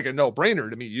like a no-brainer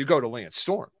to me. You go to Lance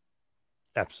Storm.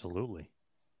 Absolutely.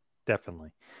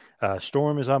 Definitely.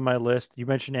 Storm is on my list. You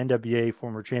mentioned NWA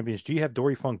former champions. Do you have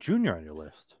Dory Funk Jr. on your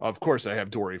list? Of course I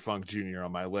have Dory Funk Jr.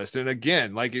 on my list. And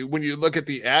again, like, when you look at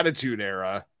the Attitude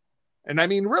Era, and I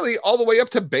mean, really all the way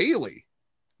up to Bailey,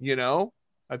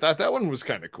 I thought that one was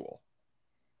kind of cool.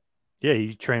 Yeah,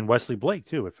 he trained Wesley Blake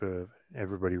too, if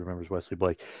everybody remembers Wesley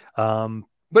Blake. But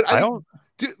I mean,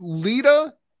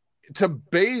 Lita to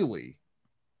Bailey,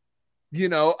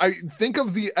 I think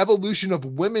of the evolution of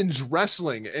women's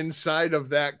wrestling inside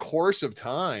of that course of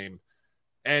time.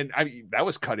 And I mean, that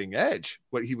was cutting edge,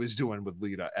 what he was doing with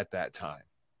Lita at that time.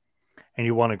 and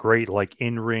you want a great like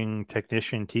in-ring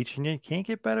technician teaching you, can't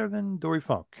get better than Dory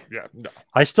Funk. Yeah, no.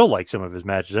 I still like some of his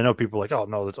matches. I know people are like, oh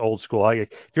no, that's old school.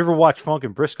 If you ever watch Funk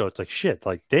and Briscoe, it's like shit.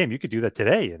 Like, damn, you could do that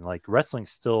today, and like wrestling.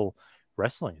 It's still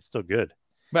good.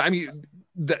 But I mean,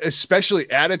 especially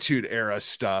Attitude Era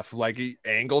stuff. Like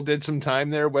Angle did some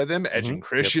time there with him. Edge and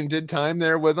Christian did time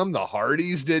there with him. The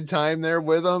Hardys did time there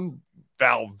with him.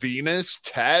 Val Venus,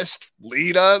 Test,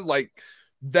 Lita, like.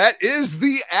 That is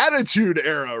the Attitude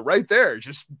Era right there,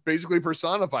 just basically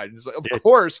personified. It's like,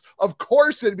 of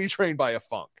course, it'd be trained by a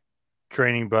Funk.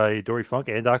 Training by Dory Funk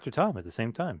and Dr. Tom at the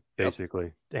same time,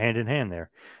 basically, hand in hand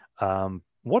there.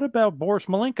 What about Boris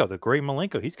Malenko, the great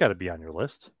Malenko? He's got to be on your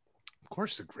list. Of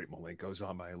course, the great Malenko's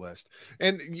on my list.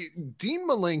 And Dean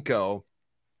Malenko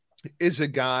is a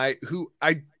guy who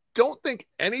I don't think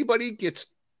anybody gets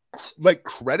like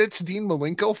credits Dean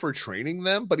Malenko for training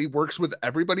them, but he works with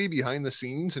everybody behind the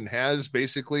scenes and has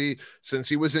basically since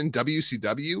he was in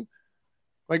WCW.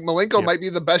 Like Malenko might be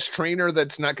the best trainer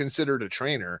that's not considered a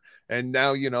trainer, and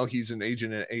now he's an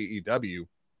agent at AEW.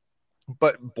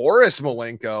 But Boris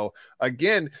Malenko,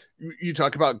 again, you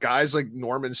talk about guys like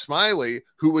Norman Smiley,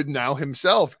 who would now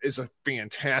himself is a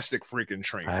fantastic freaking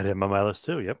trainer. I had him on my list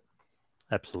too. Yep,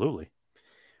 absolutely.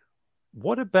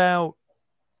 What about?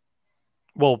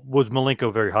 Well, was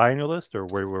Malenko very high on your list, or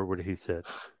where did he sit?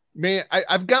 Man,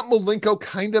 I've got Malenko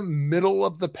kind of middle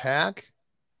of the pack,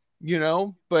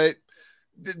 but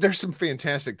there's some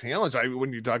fantastic talents.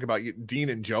 When you talk about Dean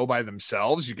and Joe by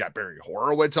themselves, you got Barry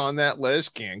Horowitz on that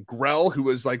list. Gangrel, who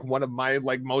is like one of my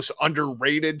like most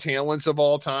underrated talents of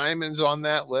all time, is on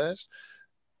that list.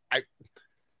 I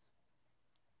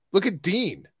look at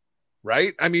Dean,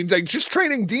 right? I mean, like just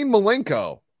training Dean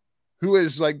Malenko, who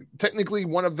is like technically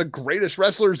one of the greatest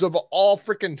wrestlers of all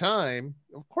freaking time.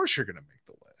 Of course you're going to make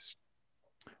the list.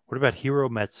 What about Hiro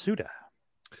Matsuda?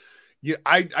 Yeah,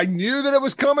 I knew that it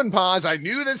was coming, Paz. I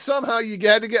knew that somehow you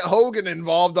had to get Hogan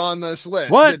involved on this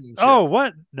list. What? Didn't you? Oh,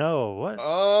 what? No,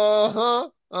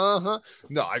 what?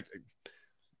 No,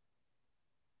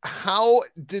 how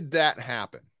did that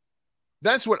happen?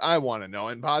 That's what I want to know.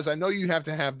 And Paz, I know you have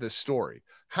to have this story.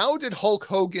 How did Hulk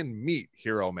Hogan meet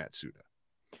Hiro Matsuda?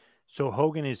 So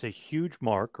Hogan is a huge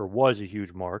mark, or was a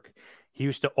huge mark. He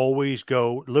used to always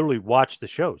go, literally watch the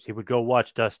shows. He would go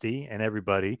watch Dusty and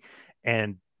everybody,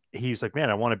 and he's like, man,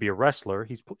 I want to be a wrestler.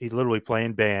 He's literally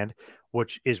playing band,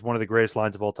 which is one of the greatest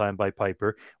lines of all time by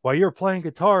Piper. While you're playing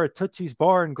guitar at Tootsie's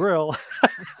Bar and Grill.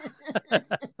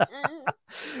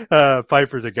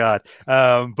 Piper's a god.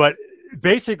 But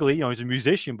basically, he's a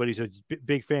musician, but he's a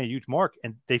big fan, huge mark,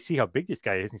 and they see how big this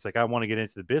guy is. And he's like, I want to get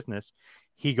into the business.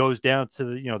 He goes down to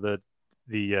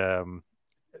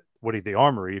the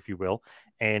armory, if you will,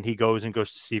 and he goes to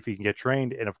see if he can get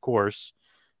trained. And of course,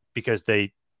 because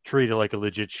they treat it like a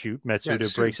legit shoot,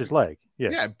 Matsuda breaks his leg.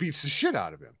 Yeah, beats the shit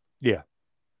out of him. Yeah.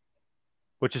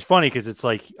 Which is funny because it's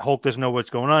like Hulk doesn't know what's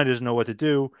going on, doesn't know what to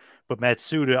do, but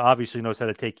Matsuda obviously knows how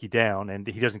to take you down, and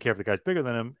he doesn't care if the guy's bigger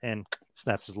than him, and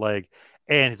snaps his leg.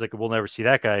 And he's like, we'll never see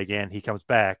that guy again. He comes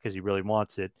back because he really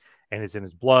wants it, and it's in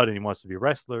his blood, and he wants to be a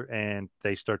wrestler, and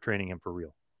they start training him for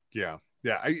real. Yeah.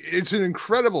 It's an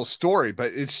incredible story,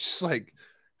 but it's just like,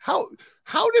 how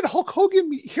did Hulk Hogan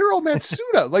meet Hiro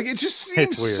Matsuda? Like, it just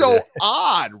seems weird, so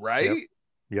odd, right?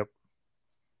 Yep.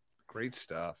 Great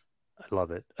stuff. I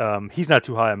love it. He's not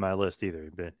too high on my list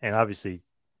either. And obviously,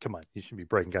 come on, you shouldn't be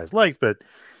breaking guys' legs, but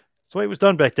that's the way it was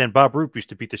done back then. Bob Roop used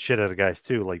to beat the shit out of guys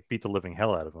too, like beat the living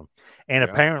hell out of them. And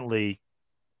apparently,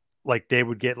 like they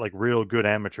would get like real good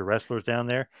amateur wrestlers down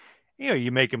there.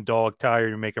 You make them dog tired,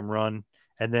 you make them run,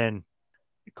 and then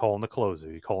you call him the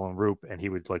closer, you call him Roop, and he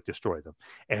would like destroy them.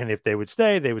 And if they would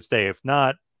stay, they would stay. If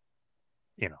not,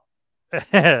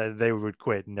 they would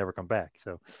quit and never come back.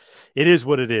 So it is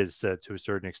what it is to a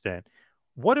certain extent.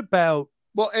 What about?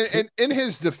 Well, and in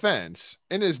his defense,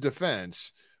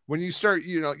 when you start,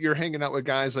 you're hanging out with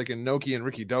guys like Inoki and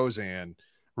Ricky Dozan,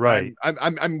 right?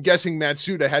 I'm guessing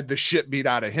Matsuda had the shit beat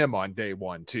out of him on day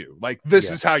one too. Like this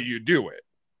is how you do it.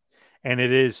 And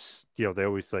it is, they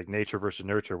always like nature versus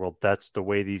nurture. Well, that's the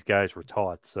way these guys were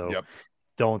taught. So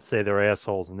don't say they're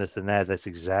assholes and this and that. That's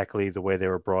exactly the way they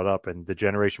were brought up. And the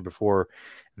generation before,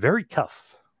 very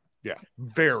tough. Yeah,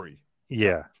 very.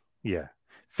 Yeah.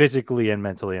 Physically and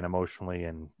mentally and emotionally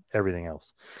and everything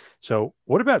else. So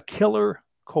what about Killer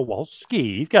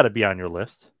Kowalski? He's got to be on your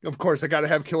list. Of course, I got to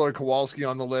have Killer Kowalski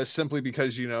on the list simply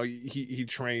because, he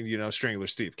trained, Strangler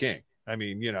Steve King. I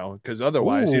mean, because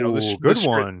otherwise,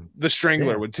 the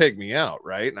Strangler would take me out,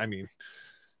 right? I mean,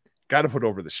 got to put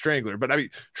over the Strangler. But I mean,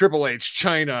 Triple H,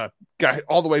 China, got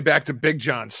all the way back to Big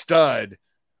John Studd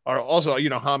are also,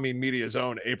 Hameen Media's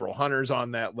own April Hunter's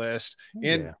on that list.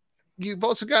 And you've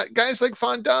also got guys like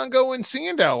Fandango and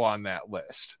Sandow on that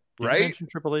list, Did you right? mention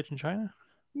Triple H in China?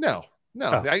 No.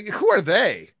 Oh. Who are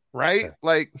they, right? Okay.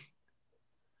 Like,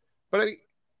 but I mean,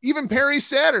 even Perry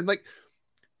Saturn, like,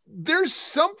 there's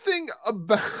something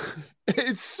about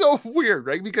it's so weird,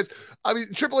 right? Because I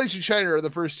mean, Triple H and China are the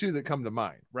first two that come to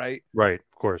mind, right? Right,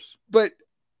 of course. But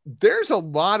there's a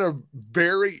lot of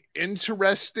very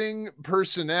interesting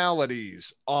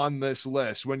personalities on this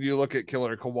list when you look at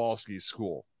Killer Kowalski's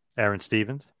school. Aaron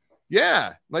Stevens.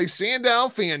 Yeah, like Sandow,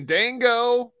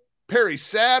 Fandango, Perry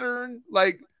Saturn.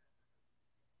 Like,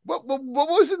 what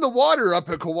was in the water up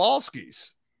at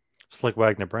Kowalski's? Slick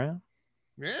Wagner Brown.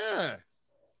 Yeah,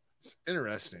 it's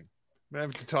interesting. I'm gonna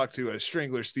have to talk to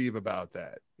Strangler Steve about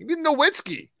that. Even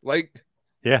Nowitzki, like,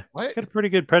 Yeah, what? got a pretty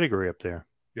good pedigree up there.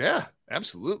 Yeah,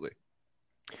 absolutely.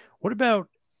 What about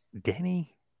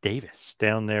Danny Davis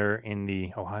down there in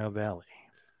the Ohio Valley?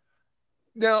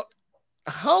 Now,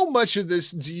 how much of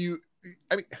this do you?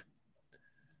 I mean,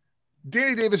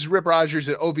 Danny Davis, Rip Rogers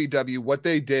at OVW, what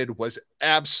they did was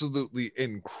absolutely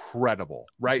incredible,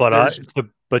 right?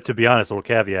 But to be honest, a little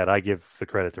caveat: I give the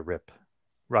credit to Rip.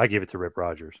 I give it to Rip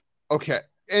Rogers. Okay,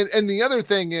 and the other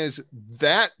thing is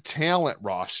that talent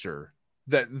roster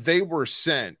that they were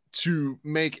sent to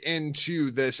make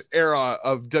into this era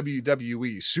of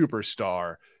WWE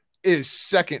superstar is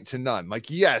second to none. Like,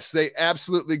 yes, they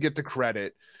absolutely get the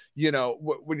credit. You know,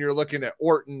 when you're looking at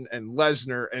Orton and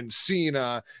Lesnar and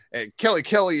Cena and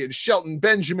Kelly and Shelton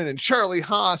Benjamin and Charlie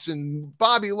Haas and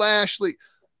Bobby Lashley,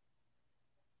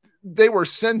 they were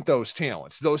sent those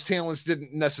talents. Those talents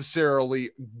didn't necessarily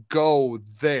go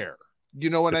there. You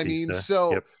know what I mean?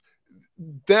 So yep.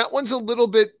 That one's a little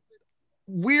bit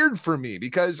weird for me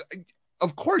because,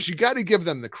 of course, you got to give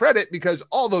them the credit because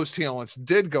all those talents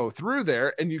did go through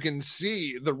there and you can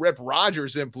see the Rip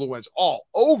Rogers influence all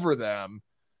over them.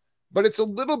 But it's a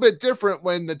little bit different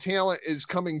when the talent is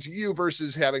coming to you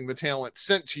versus having the talent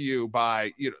sent to you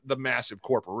by, you know, the massive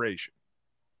corporation.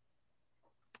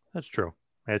 That's true.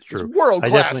 That's true. It's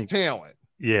world-class talent.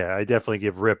 Yeah, I definitely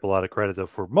give Rip a lot of credit though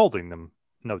for molding them,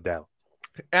 no doubt.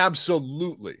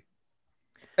 Absolutely.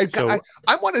 And So-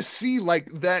 I want to see like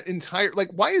that entire, like,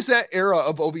 why is that era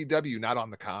of OVW not on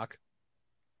the cock?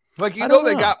 Like, you I know, don't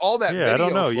they know. got all that Yeah, video I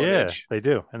don't know. footage. Yeah, they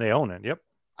do, and they own it. Yep.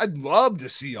 I'd love to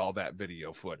see all that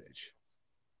video footage.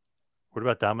 What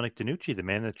about Dominic DeNucci, the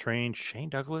man that trained Shane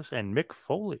Douglas and Mick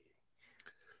Foley?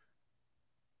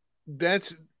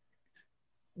 That's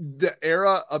the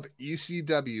era of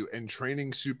ECW and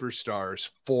training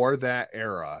superstars for that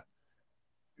era.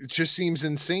 It just seems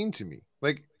insane to me.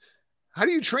 Like, how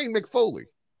do you train Mick Foley?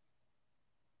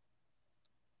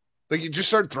 Like, you just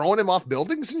start throwing him off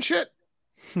buildings and shit?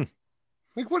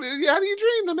 Like, what? How do you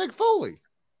train the Mick Foley?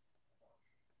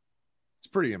 It's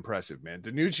pretty impressive, man.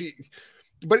 DeNucci,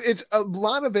 but it's a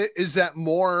lot of it is that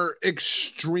more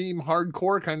extreme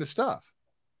hardcore kind of stuff.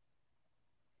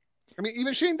 I mean,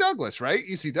 even Shane Douglas, right?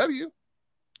 ECW.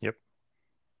 Yep.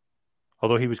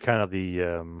 Although he was kind of the,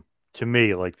 to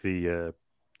me, like the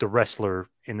wrestler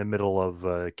in the middle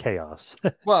of chaos.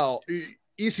 Well,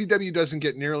 ECW doesn't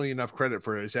get nearly enough credit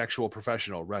for his actual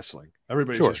professional wrestling.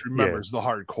 Everybody Sure, just remembers the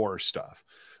hardcore stuff.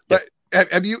 But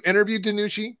have you interviewed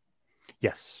DeNucci?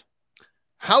 Yes.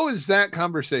 How is that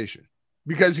conversation?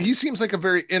 Because he seems like a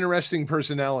very interesting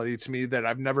personality to me that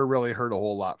I've never really heard a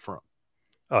whole lot from.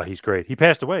 Oh, he's great. He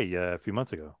passed away a few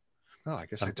months ago. Oh, I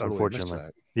guess I totally missed Unfortunately.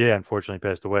 that. Yeah, unfortunately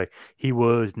passed away. He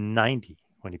was 90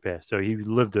 when he passed. So he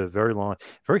lived a very long,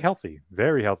 very healthy,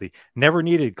 very healthy. Never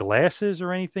needed glasses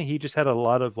or anything. He just had a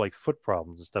lot of like foot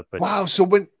problems and stuff. But Wow. So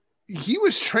when he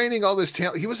was training all this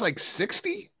talent, he was like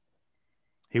 60?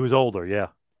 he was older. Yeah.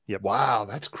 Yep. Wow,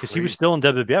 that's Because crazy. he was still in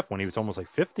WWF when he was almost like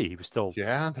 50. He was still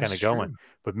yeah, kind of going.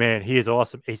 But man, he is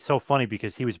awesome. It's so funny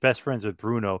because he was best friends with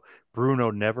Bruno.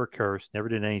 Bruno never cursed, never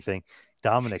did anything.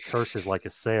 Dominic curses like a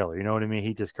sailor. You know what I mean?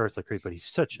 He just cursed like crazy. But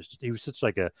he was such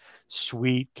like a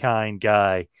sweet, kind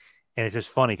guy. And it's just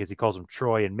funny because he calls him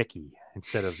Troy and Mickey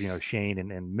instead of, Shane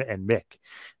and Mick.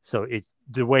 So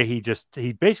the way he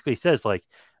basically says like,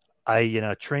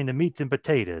 I train the meats and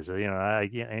potatoes.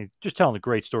 And just telling the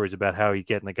great stories about how he's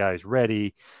getting the guys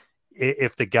ready.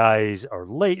 If the guys are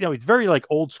late, he's very like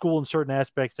old school in certain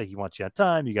aspects. Like he wants you on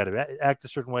time. You got to act a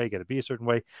certain way. You got to be a certain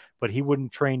way. But he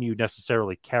wouldn't train you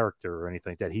necessarily character or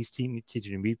anything like that. He's teaching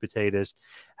you meat potatoes,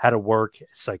 how to work,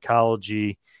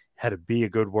 psychology, how to be a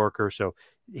good worker. So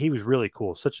he was really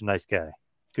cool. Such a nice guy.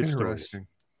 Good stories.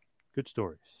 Good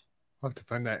stories. I'll have to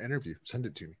find that interview. Send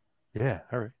it to me. Yeah.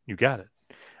 All right. You got it.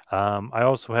 I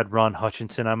also had Ron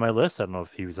Hutchinson on my list. I don't know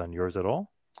if he was on yours at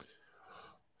all.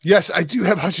 Yes, I do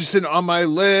have Hutchinson on my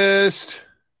list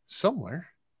somewhere.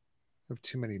 have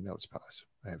too many notes, Paz.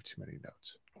 I have too many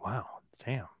notes. Wow.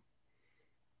 Damn.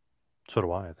 So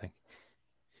do I think.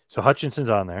 So Hutchinson's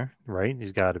on there, right?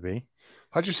 He's got to be.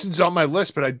 Hutchinson's on my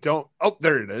list, but I don't. Oh,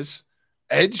 there it is.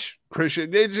 Edge,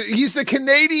 Christian. He's the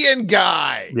Canadian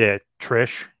guy. Yeah.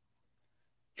 Trish,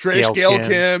 Gail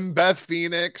Kim, Beth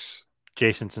Phoenix.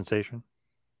 Jason Sensation.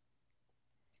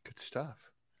 Good stuff.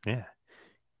 Yeah.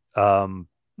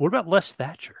 What about Les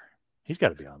Thatcher? He's got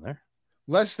to be on there.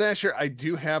 Les Thatcher, I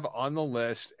do have on the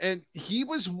list, and he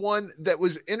was one that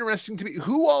was interesting to me.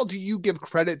 Who all do you give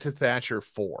credit to Thatcher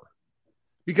for?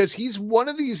 Because he's one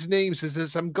of these names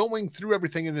as I'm going through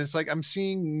everything, and it's like I'm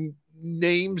seeing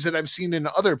names that I've seen in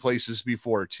other places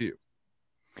before too.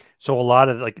 So a lot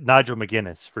of like Nigel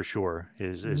McGuinness for sure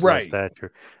is right. Les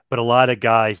Thatcher, but a lot of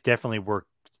guys definitely were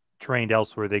trained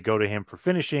elsewhere. They go to him for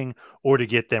finishing or to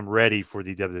get them ready for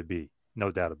the WWE.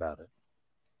 No doubt about it.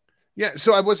 Yeah,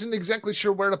 so I wasn't exactly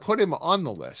sure where to put him on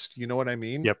the list. You know what I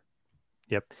mean?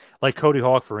 Yep. Like Cody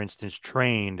Hawk, for instance,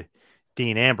 trained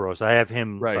Dean Ambrose. I have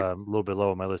him a little bit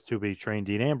low on my list too, but he trained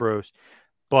Dean Ambrose.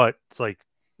 But it's like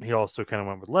he also kind of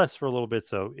went with Les for a little bit.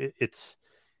 So it's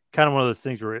kind of one of those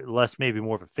things where Les may be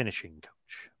more of a finishing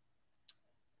coach.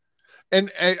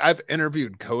 And I've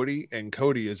interviewed Cody, and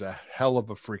Cody is a hell of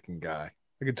a freaking guy.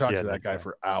 I could talk to that guy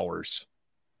for hours.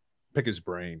 Pick his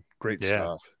brain. Great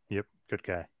stuff. Yep, good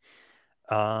guy.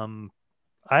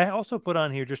 I also put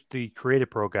on here just the Creative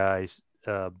Pro guys,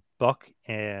 Buck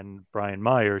and Brian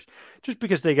Myers, just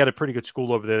because they got a pretty good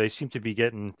school over there. They seem to be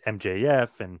getting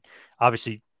MJF, and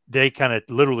obviously they kind of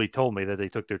literally told me that they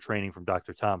took their training from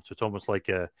Dr. Tom. So it's almost like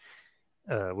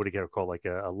what do you call like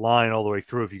a line all the way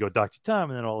through. If you go Dr.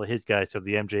 Tom and then all of his guys, so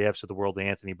the MJFs of the world, the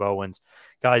Anthony Bowens,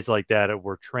 guys like that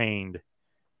were trained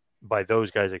by those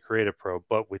guys at Creative Pro,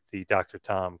 but with the Dr.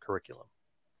 Tom curriculum.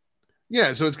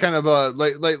 Yeah, so it's kind of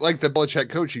like the Belichick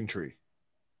coaching tree.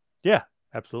 Yeah,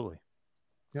 absolutely.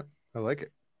 Yep, I like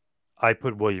it. I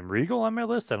put William Regal on my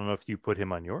list. I don't know if you put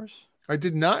him on yours. I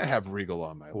did not have Regal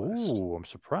on my list. Ooh, I'm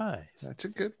surprised. That's a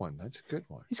good one.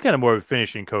 He's kind of more of a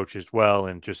finishing coach as well,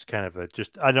 and just kind of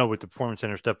I know with the Performance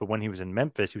Center stuff, but when he was in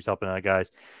Memphis, he was helping out guys.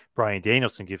 Bryan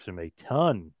Danielson gives him a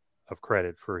ton of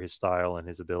credit for his style and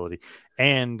his ability,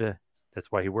 and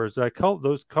that's why he wears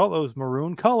those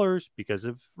maroon colors because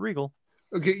of Regal.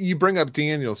 Okay, you bring up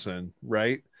Danielson,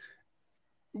 right?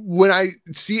 When I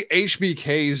see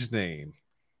HBK's name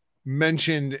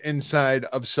mentioned inside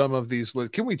of some of these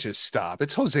lists, can we just stop?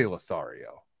 It's Jose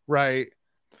Lothario, right?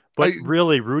 But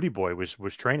really, Rudy Boy was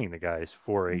training the guys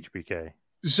for HBK.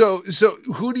 So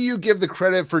who do you give the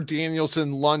credit for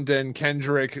Danielson, London,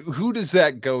 Kendrick? Who does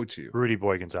that go to? Rudy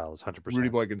Boy Gonzalez, 100%. Rudy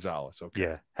Boy Gonzalez, okay.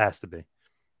 Yeah, has to be.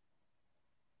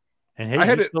 And hey, I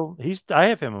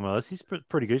have him on my list. He's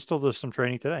pretty good. He still does some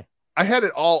training today. I had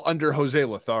it all under Jose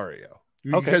Lothario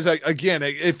because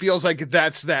it feels like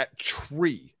that's that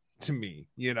tree to me.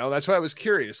 You know, that's why I was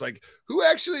curious. Like, who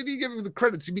actually do you give the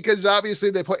credit to? Because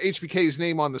obviously they put HBK's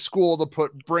name on the school to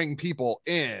bring people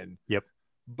in. Yep.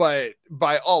 But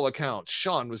by all accounts,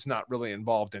 Sean was not really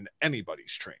involved in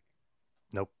anybody's training.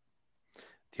 Nope.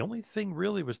 The only thing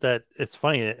really was that it's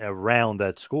funny around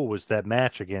that school was that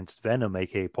match against Venom,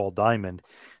 aka Paul Diamond,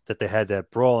 that they had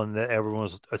that brawl, and that everyone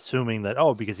was assuming that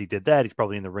because he did that, he's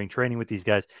probably in the ring training with these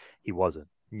guys. He wasn't.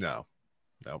 No.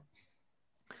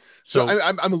 So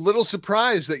I'm a little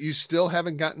surprised that you still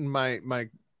haven't gotten my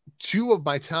two of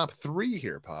my top three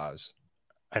here, Paz.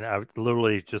 And I'm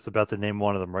literally just about to name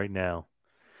one of them right now.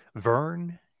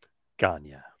 Vern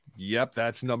Gagne. Yep,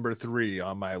 that's number 3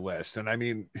 on my list. And I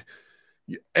mean,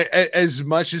 as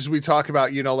much as we talk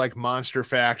about, like Monster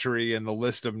Factory and the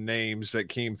list of names that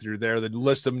came through there, the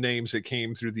list of names that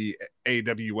came through the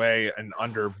AWA and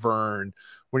under Vern,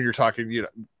 when you're talking,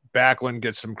 Backlund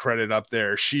gets some credit up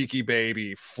there, Sheiky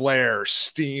Baby, Flair,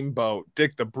 Steamboat,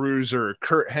 Dick the Bruiser,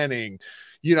 Kurt Hennig,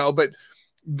 but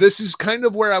this is kind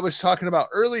of where I was talking about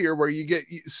earlier, where you get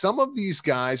some of these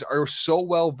guys are so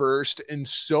well versed in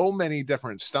so many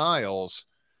different styles.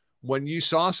 When you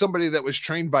saw somebody that was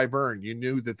trained by Vern, you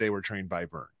knew that they were trained by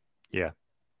Vern. Yeah.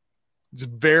 It's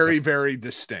very, very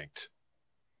distinct.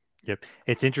 Yep.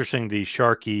 It's interesting. The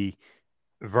Sharky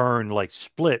Vern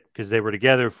split because they were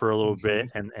together for a little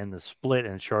bit and the split,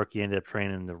 and Sharky ended up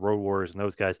training the Road Warriors and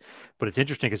those guys. But it's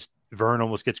interesting because Vern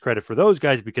almost gets credit for those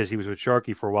guys because he was with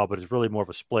Sharky for a while, but it's really more of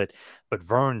a split. But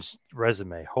Vern's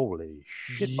resume, holy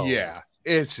shit. Yeah.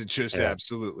 It's just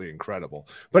absolutely incredible.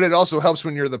 But it also helps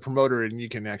when you're the promoter and you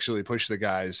can actually push the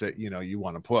guys that, you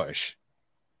want to push.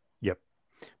 Yep.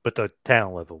 But the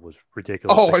talent level was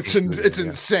ridiculous. Oh, it's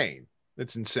insane.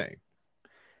 It's insane.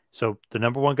 So the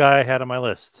number one guy I had on my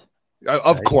list.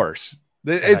 Of course.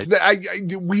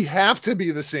 We have to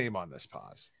be the same on this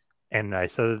pause. And I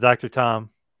said to Dr.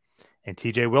 Tom, and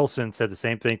TJ Wilson said the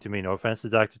same thing to me. No offense to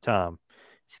Dr. Tom.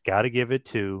 He's got to give it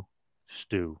to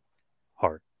Stu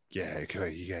Hart. Yeah, you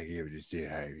gotta give it to Stu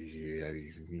Hart.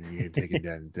 You take him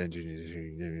down the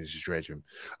dungeon and stretch him.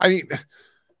 I mean,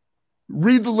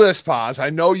 read the list, pause.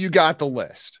 I know you got the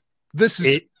list. This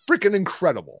is freaking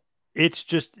incredible. It's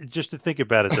just to think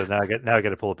about it though. Now I got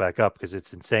to pull it back up because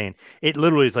it's insane. It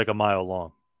literally is like a mile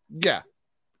long. Yeah.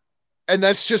 And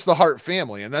that's just the Hart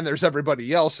family. And then there's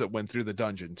everybody else that went through the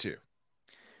dungeon too.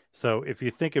 So if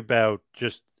you think about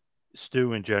just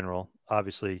Stu in general,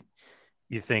 obviously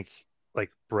you think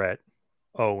like Brett,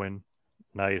 Owen,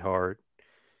 Neidhart,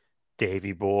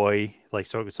 Davey Boy, like,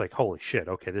 so it's like, holy shit.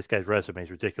 Okay. This guy's resume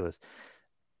is ridiculous.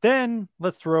 Then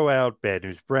let's throw out Bad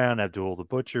News Brown, Abdul the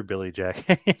Butcher, Billy Jack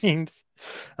Haynes,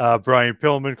 Brian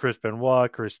Pillman, Chris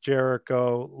Benoit, Chris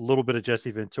Jericho, a little bit of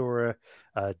Jesse Ventura,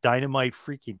 Dynamite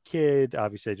freaking Kid.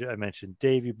 Obviously, I mentioned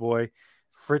Davey Boy,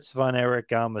 Fritz Von Erich,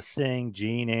 Gama Singh,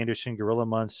 Gene Anderson, Gorilla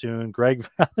Monsoon, Greg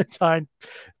Valentine,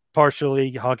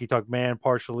 partially, Honky Tonk Man,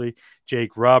 partially,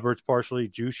 Jake Roberts, partially,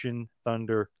 Jushin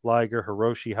Thunder Liger,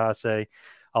 Hiroshi Hase,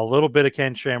 a little bit of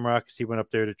Ken Shamrock because he went up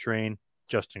there to train.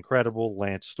 Just Incredible,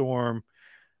 Lance Storm,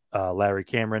 Larry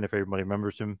Cameron, if everybody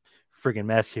remembers him, friggin'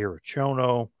 Masahiro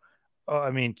Chono.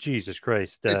 I mean, Jesus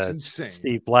Christ. It's insane.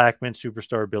 Steve Blackman,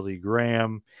 Superstar Billy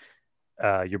Graham,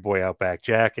 your boy Outback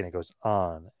Jack, and it goes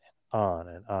on and on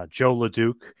and on. Joe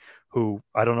LeDuc, who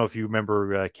I don't know if you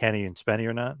remember Kenny and Spenny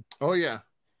or not. Oh, yeah.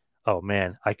 Oh,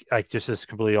 man. I just, this is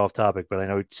completely off topic, but I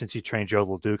know since you trained Joe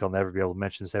LeDuc, I'll never be able to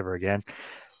mention this ever again.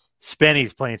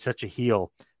 Spenny's playing such a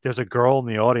heel. There's a girl in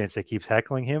the audience that keeps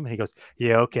heckling him. He goes,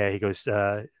 yeah, okay. He goes,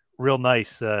 real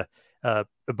nice.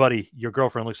 Buddy, your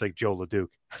girlfriend looks like Joe LeDuc.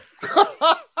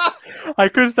 I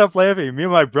couldn't stop laughing. Me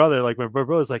and my brother, like my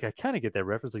brother's like, I kind of get that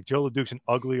reference. Like Joe LeDuc's an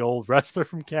ugly old wrestler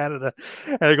from Canada.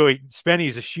 And I go,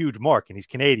 Spenny's a huge mark and he's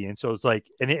Canadian. So it's like,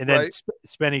 and then right.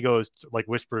 Spenny goes, like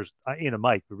whispers in a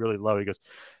mic, but really low. He goes,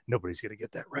 nobody's going to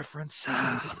get that reference.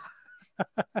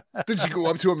 Did you go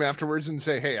up to him afterwards and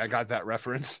say, hey, I got that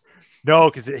reference? No,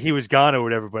 because he was gone or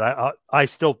whatever, but I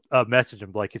still message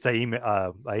him. Like, I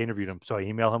interviewed him, so I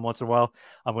email him once in a while.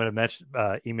 I'm going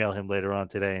to email him later on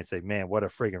today and say, man, what a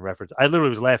friggin' reference. I literally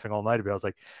was laughing all night about it. I was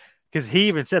like, because he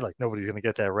even said, like, nobody's going to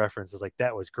get that reference. I was like,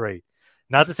 that was great.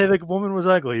 Not to say the woman was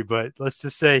ugly, but let's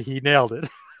just say he nailed it.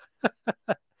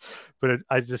 But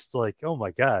I just like, oh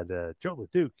my God, Joe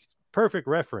LeDuc, perfect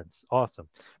reference. Awesome.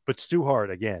 But Stu Hart,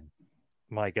 again,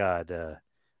 my God,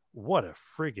 what a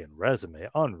friggin' resume.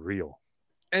 Unreal.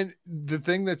 And the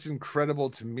thing that's incredible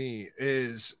to me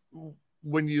is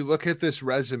when you look at this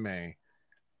resume,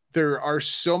 there are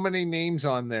so many names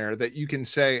on there that you can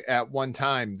say at one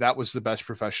time, that was the best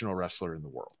professional wrestler in the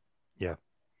world. Yeah.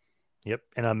 Yep.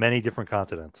 And on many different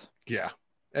continents. Yeah.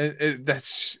 And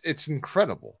it's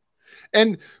incredible.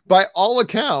 And by all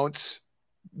accounts,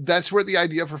 that's where the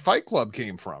idea for Fight Club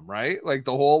came from, right? Like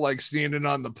the whole like standing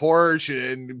on the porch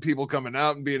and people coming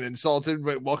out and being insulted.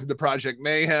 But welcome to Project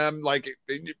Mayhem. Like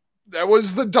that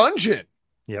was the dungeon.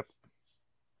 Yep,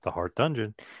 the Hart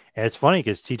Dungeon. And it's funny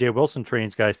because TJ Wilson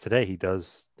trains guys today. He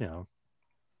does,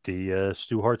 the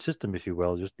Stu Hart system, if you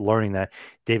will, just learning that.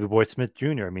 David Boy Smith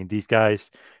Jr. I mean, these guys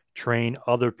train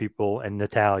other people and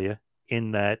Natalia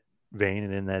in that vein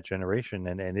and in that generation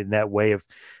and in that way of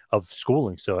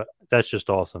schooling. So that's just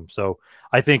awesome. So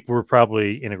I think we're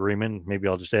probably in agreement. Maybe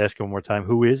I'll just ask one more time.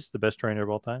 Who is the best trainer of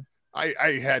all time?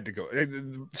 I had to go.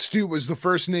 Stu was the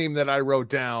first name that I wrote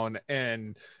down,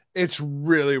 and it's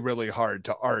really, really hard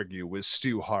to argue with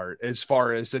Stu Hart as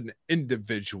far as an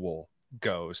individual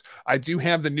goes. I do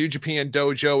have the New Japan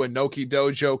Dojo and Noki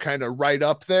Dojo kind of right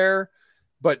up there,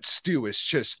 but Stu is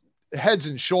just heads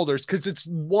and shoulders because it's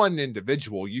one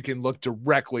individual. You can look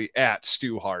directly at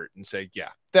Stu Hart and say,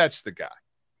 yeah, that's the guy.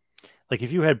 Like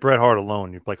if you had Bret Hart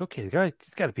alone, you'd be like, okay, the guy,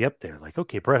 he's got to be up there. Like,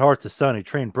 okay, Bret Hart's the son. He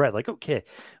trained Bret. Like, okay.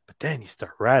 But then you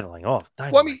start rattling off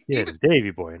even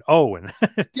Davey Boy and Owen.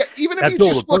 Yeah, even if you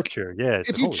just look, Butcher, yeah,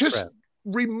 if you just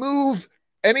remove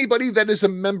anybody that is a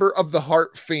member of the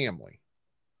Hart family,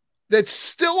 that's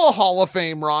still a Hall of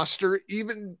Fame roster,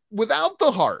 even without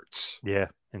the Harts. Yeah.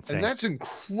 Insane. And that's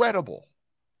incredible.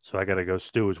 So I got to go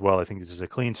Stu as well. I think this is a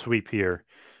clean sweep here.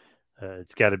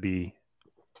 It's got to be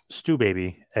Stu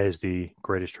Baby as the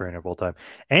greatest trainer of all time.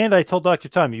 And I told Dr.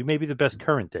 Tom, you may be the best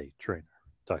current day trainer,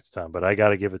 Dr. Tom, but I got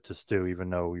to give it to Stu, even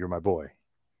though you're my boy.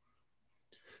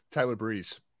 Tyler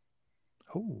Breeze.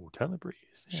 Oh, Tyler Breeze.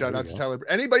 Yeah, shout out to Tyler.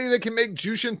 Anybody that can make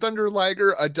Jushin Thunder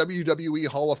Liger a WWE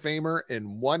Hall of Famer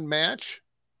in one match,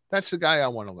 that's the guy I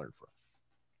want to learn from.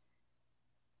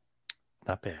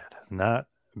 Not bad. Not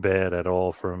bad at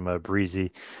all from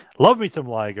Breezy. Love me some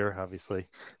Liger, obviously.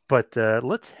 But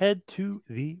let's head to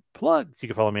the plugs. You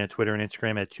can follow me on Twitter and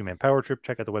Instagram at 2Man Power Trip.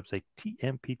 Check out the website,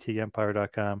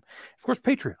 tmptempire.com. Of course,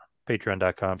 Patreon.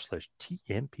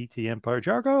 Patreon.com/TMPTEmpire.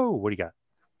 Jargo, what do you got?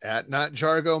 At Not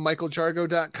Jargo,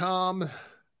 MichaelJargo.com.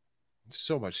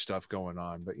 So much stuff going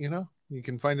on, but you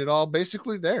can find it all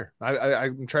basically there.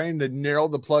 I'm trying to narrow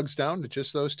the plugs down to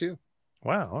just those two.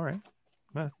 Wow. All right.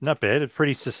 Not bad. It's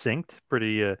pretty succinct,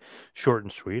 pretty short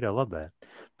and sweet. I love that.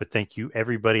 But thank you,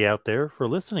 everybody out there, for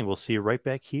listening. We'll see you right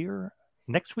back here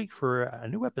next week for a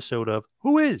new episode of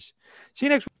Who Is? See you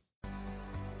next week.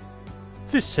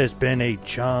 This has been a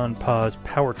John Paz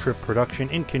Power Trip production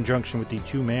in conjunction with the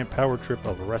 2Man Power Trip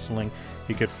of Wrestling.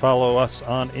 You could follow us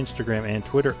on Instagram and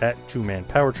Twitter at 2Man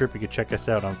Power Trip. You could check us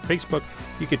out on Facebook.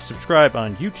 You could subscribe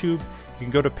on YouTube. You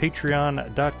can go to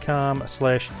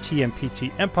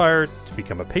patreon.com/TMPTEmpire to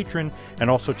become a patron, and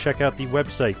also check out the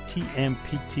website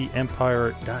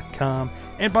tmptempire.com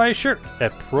and buy a shirt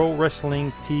at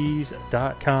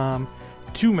prowrestlingtees.com.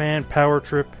 2Man Power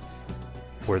Trip,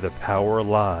 where the power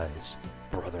lies,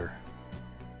 brother.